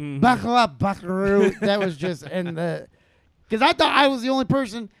hilarious. Mm-hmm. Buckle up, buckaroo. That was just... Because I thought I was the only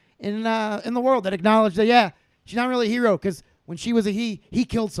person in the world that acknowledged that, she's not really a hero, because when she was a he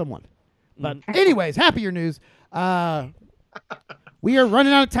killed someone. But anyways, happier news. We are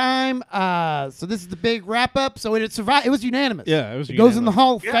running out of time. So this is the big wrap up. So it survived. It was unanimous. Yeah, it was goes in the unanimous.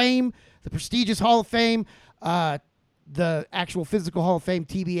 Hall of Fame, the prestigious Hall of Fame, the actual physical Hall of Fame,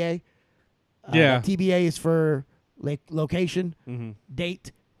 TBA. TBA is for location,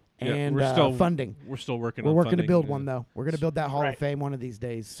 date, Yeah, and we're still- funding. we're still working We're on working to funding, build yeah. one, though. We're going to build that Hall of Fame one of these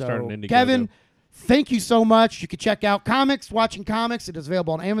days. So, Starting Indiegogo. Kevin, thank you so much. You can check out Watching Comics. It is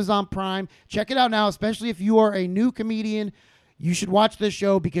available on Amazon Prime. Check it out now, especially if you are a new comedian. You should watch this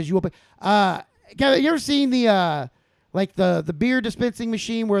show because you will be... Kevin, you ever seen the beer dispensing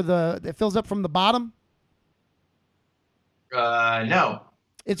machine where it fills up from the bottom? No.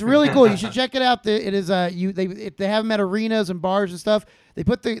 It's really cool. You should check it out. It is they have them at arenas and bars and stuff. They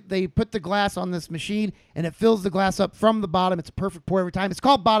put the glass on this machine and it fills the glass up from the bottom. It's a perfect pour every time. It's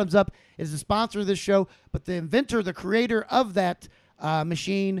called Bottoms Up. It's the sponsor of this show, but the inventor, the creator of that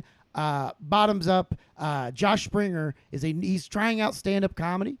machine, Bottoms Up, Josh Springer he's trying out stand-up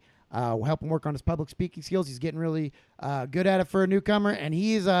comedy. We'll help him work on his public speaking skills. He's getting really good at it for a newcomer, and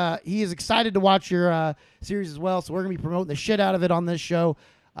he is excited to watch your series as well. So we're gonna be promoting the shit out of it on this show.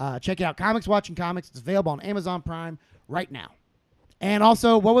 Check it out, Watching Comics. It's available on Amazon Prime right now. And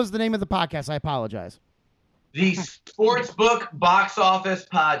also, what was the name of the podcast? I apologize. The Sportsbook Box Office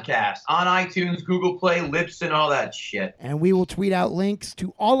Podcast on iTunes, Google Play, Lips, and all that shit. And we will tweet out links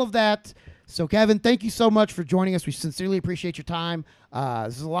to all of that. So, Kevin, thank you so much for joining us. We sincerely appreciate your time.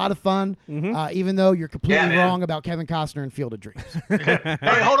 This is a lot of fun, even though you're completely wrong about Kevin Costner and Field of Dreams. Hey,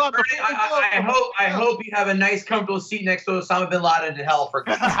 hold on. I hope you have a nice, comfortable seat next to Osama bin Laden in hell for.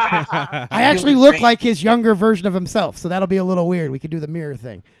 I actually look like his younger version of himself, so that'll be a little weird. We could do the mirror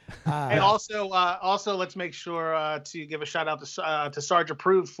thing. And also, let's make sure to give a shout out to Sarge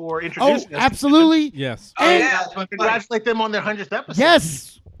Approved for introducing us. Absolutely. Yes. And congratulate them on their 100th episode.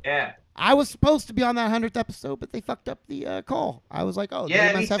 Yes. Yeah. I was supposed to be on that 100th episode, but they fucked up the call. I was like, Yeah,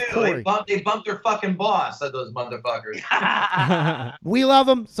 they me must have too. Corey. They bumped their fucking boss, said those motherfuckers. We love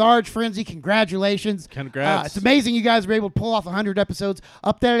them. Sarge, Frenzy, congratulations. Congrats. It's amazing you guys were able to pull off 100 episodes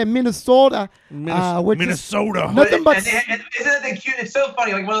up there in Minnesota. Minnesota. Nothing but... And isn't it cute? It's so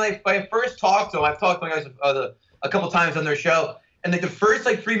funny. Like when I first talked to them, I've talked to them guys a couple times on their show. And like the first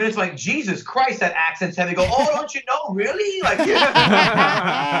 3 minutes, I'm like, Jesus Christ, that accent's heavy. Go, oh, don't you know, really? Like,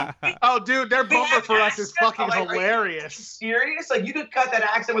 oh, dude, their bumper for us is fucking hilarious. Serious? Like you could cut that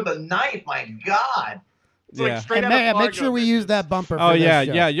accent with a knife. My God. It's like straight And out of Fargo. make sure we use that bumper. Oh for this yeah,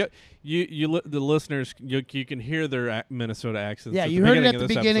 show. yeah. The listeners, you can hear their Minnesota accents. Yeah, at you the heard it beginning at the of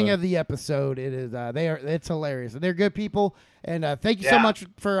this beginning episode. of the episode. It is it's hilarious. They're good people, and thank you so Yeah. much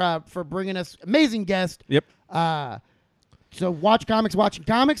for bringing us amazing guest. Yep. So watching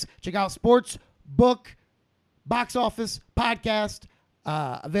comics. Check out Sports Book, Box Office Podcast,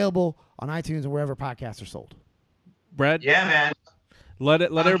 available on iTunes and wherever podcasts are sold. Brad. Yeah, man. Let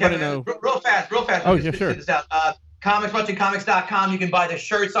everybody know. Real fast. Oh, yeah, sure. This out. Comicswatchingcomics.com. You can buy the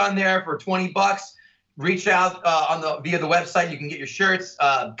shirts on there for $20. Reach out via the website. You can get your shirts.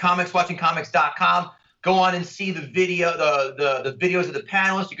 Comicswatchingcomics.com. Go on and see the video, the videos of the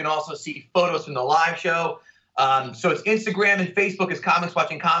panelists. You can also see photos from the live show. So it's Instagram and Facebook is Comics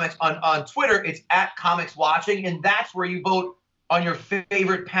Watching Comics. On Twitter, it's @ComicsWatching, and that's where you vote on your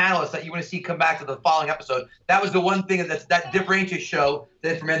favorite panelists that you want to see come back to the following episode. That was the one thing that differentiates show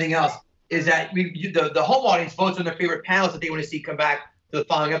than from anything else, is that the home audience votes on their favorite panelists that they want to see come back to the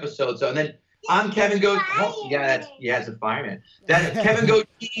following episode. So, and then I'm Kevin Goatee. Oh, it's a fireman. That's Kevin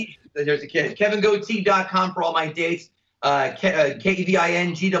Goatee. There's a kid. KevinGoatee.com for all my dates.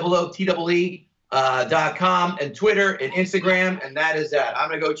 KEVINGOOTEE.com and Twitter and Instagram, and that is that. I'm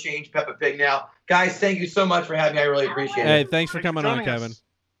gonna go change Peppa Pig now. Guys, thank you so much for having me. I really appreciate it. Hey, thanks for coming on, Kevin.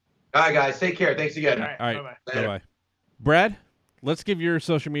 All right, guys, take care. Thanks again. All right, bye-bye. Brad, let's give your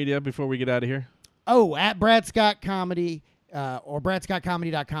social media before we get out of here. Oh, @Brad Scott Comedy or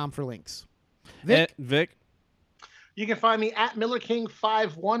BradScottComedy.com for links. Vic. You can find me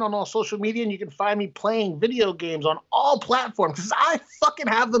 @MillerKing51 on all social media, and you can find me playing video games on all platforms because I fucking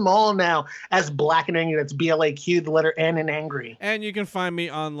have them all now as Black and Angry. That's BLAQ, the letter N and angry. And you can find me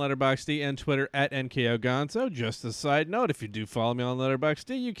on Letterboxd and Twitter @NKOGonzo. Just a side note, if you do follow me on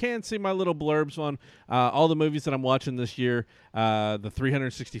Letterboxd, you can see my little blurbs on all the movies that I'm watching this year, the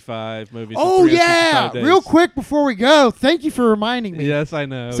 365 movies. Oh, the 365 yeah. days. Real quick before we go, thank you for reminding me. Yes, I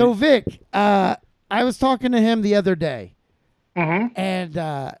know. So, Vic, I was talking to him the other day,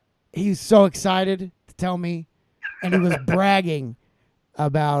 and he's so excited to tell me, and he was bragging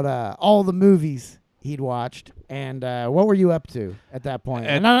about all the movies he'd watched. And what were you up to at that point?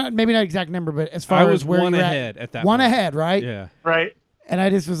 And maybe not exact number, but as far I as was where one you're ahead at that one point. ahead, right? Yeah. Right. And I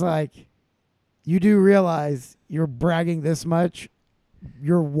just was like, you do realize you're bragging this much?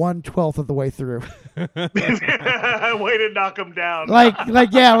 You're 1/12 of the way through. Way to knock him down. like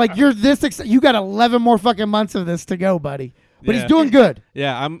you're this. You got 11 more fucking months of this to go, buddy. But he's doing good.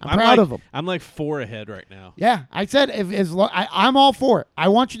 Yeah, I'm proud of him. I'm like 4 ahead right now. Yeah, I said I'm all for it. I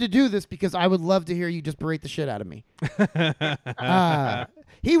want you to do this because I would love to hear you just berate the shit out of me.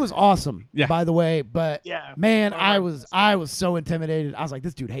 He was awesome, by the way. But man, I was so intimidated. I was like,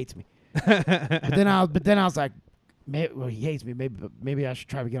 this dude hates me. but then I was like, he hates me. Maybe I should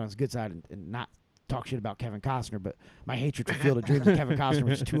try to get on his good side and not talk shit about Kevin Costner. But my hatred for Field of Dreams and Kevin Costner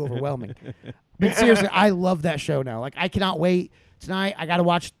was just too overwhelming. But seriously, I love that show now. Like, I cannot wait tonight. I gotta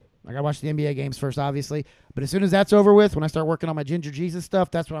watch the NBA games first, obviously. But as soon as that's over with, when I start working on my Ginger Jesus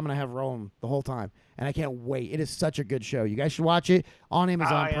stuff, that's what I'm gonna have rolling the whole time. And I can't wait. It is such a good show. You guys should watch it on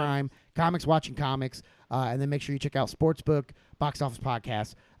Amazon Prime. Comics Watching Comics, and then make sure you check out Sportsbook, Box Office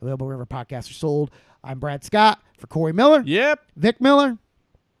Podcast, available wherever podcasts are sold. I'm Brad Scott for Corey Miller. Yep. Vic Miller.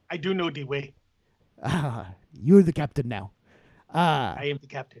 I do know D-Way. You're the captain now. I am the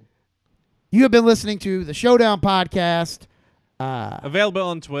captain. You have been listening to the Showdown Podcast. Available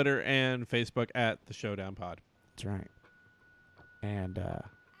on Twitter and Facebook @The Showdown Pod. That's right. And the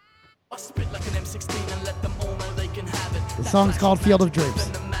song's called Field of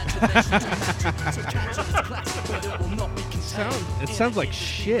Dreams. It sounds like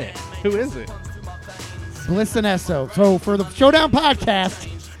shit. Who is it? Bliss and Esso. So for the Showdown Podcast,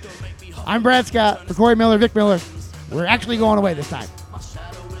 I'm Brad Scott. For Corey Miller, Vic Miller. We're actually going away this time.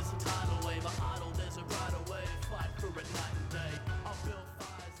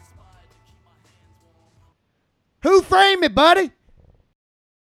 Who framed me, buddy?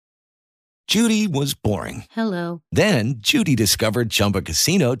 Judy was boring. Hello. Then Judy discovered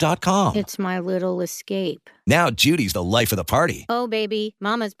ChumbaCasino.com. It's my little escape. Now Judy's the life of the party. Oh, baby,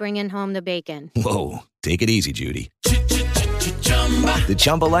 mama's bringing home the bacon. Whoa, take it easy, Judy. The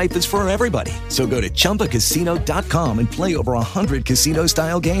Chumba life is for everybody. So go to ChumbaCasino.com and play over 100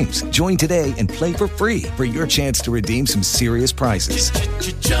 casino-style games. Join today and play for free for your chance to redeem some serious prizes.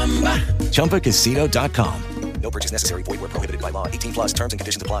 ChumbaCasino.com. No purchase necessary. Void where prohibited by law. 18+ terms and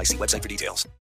conditions apply. See website for details.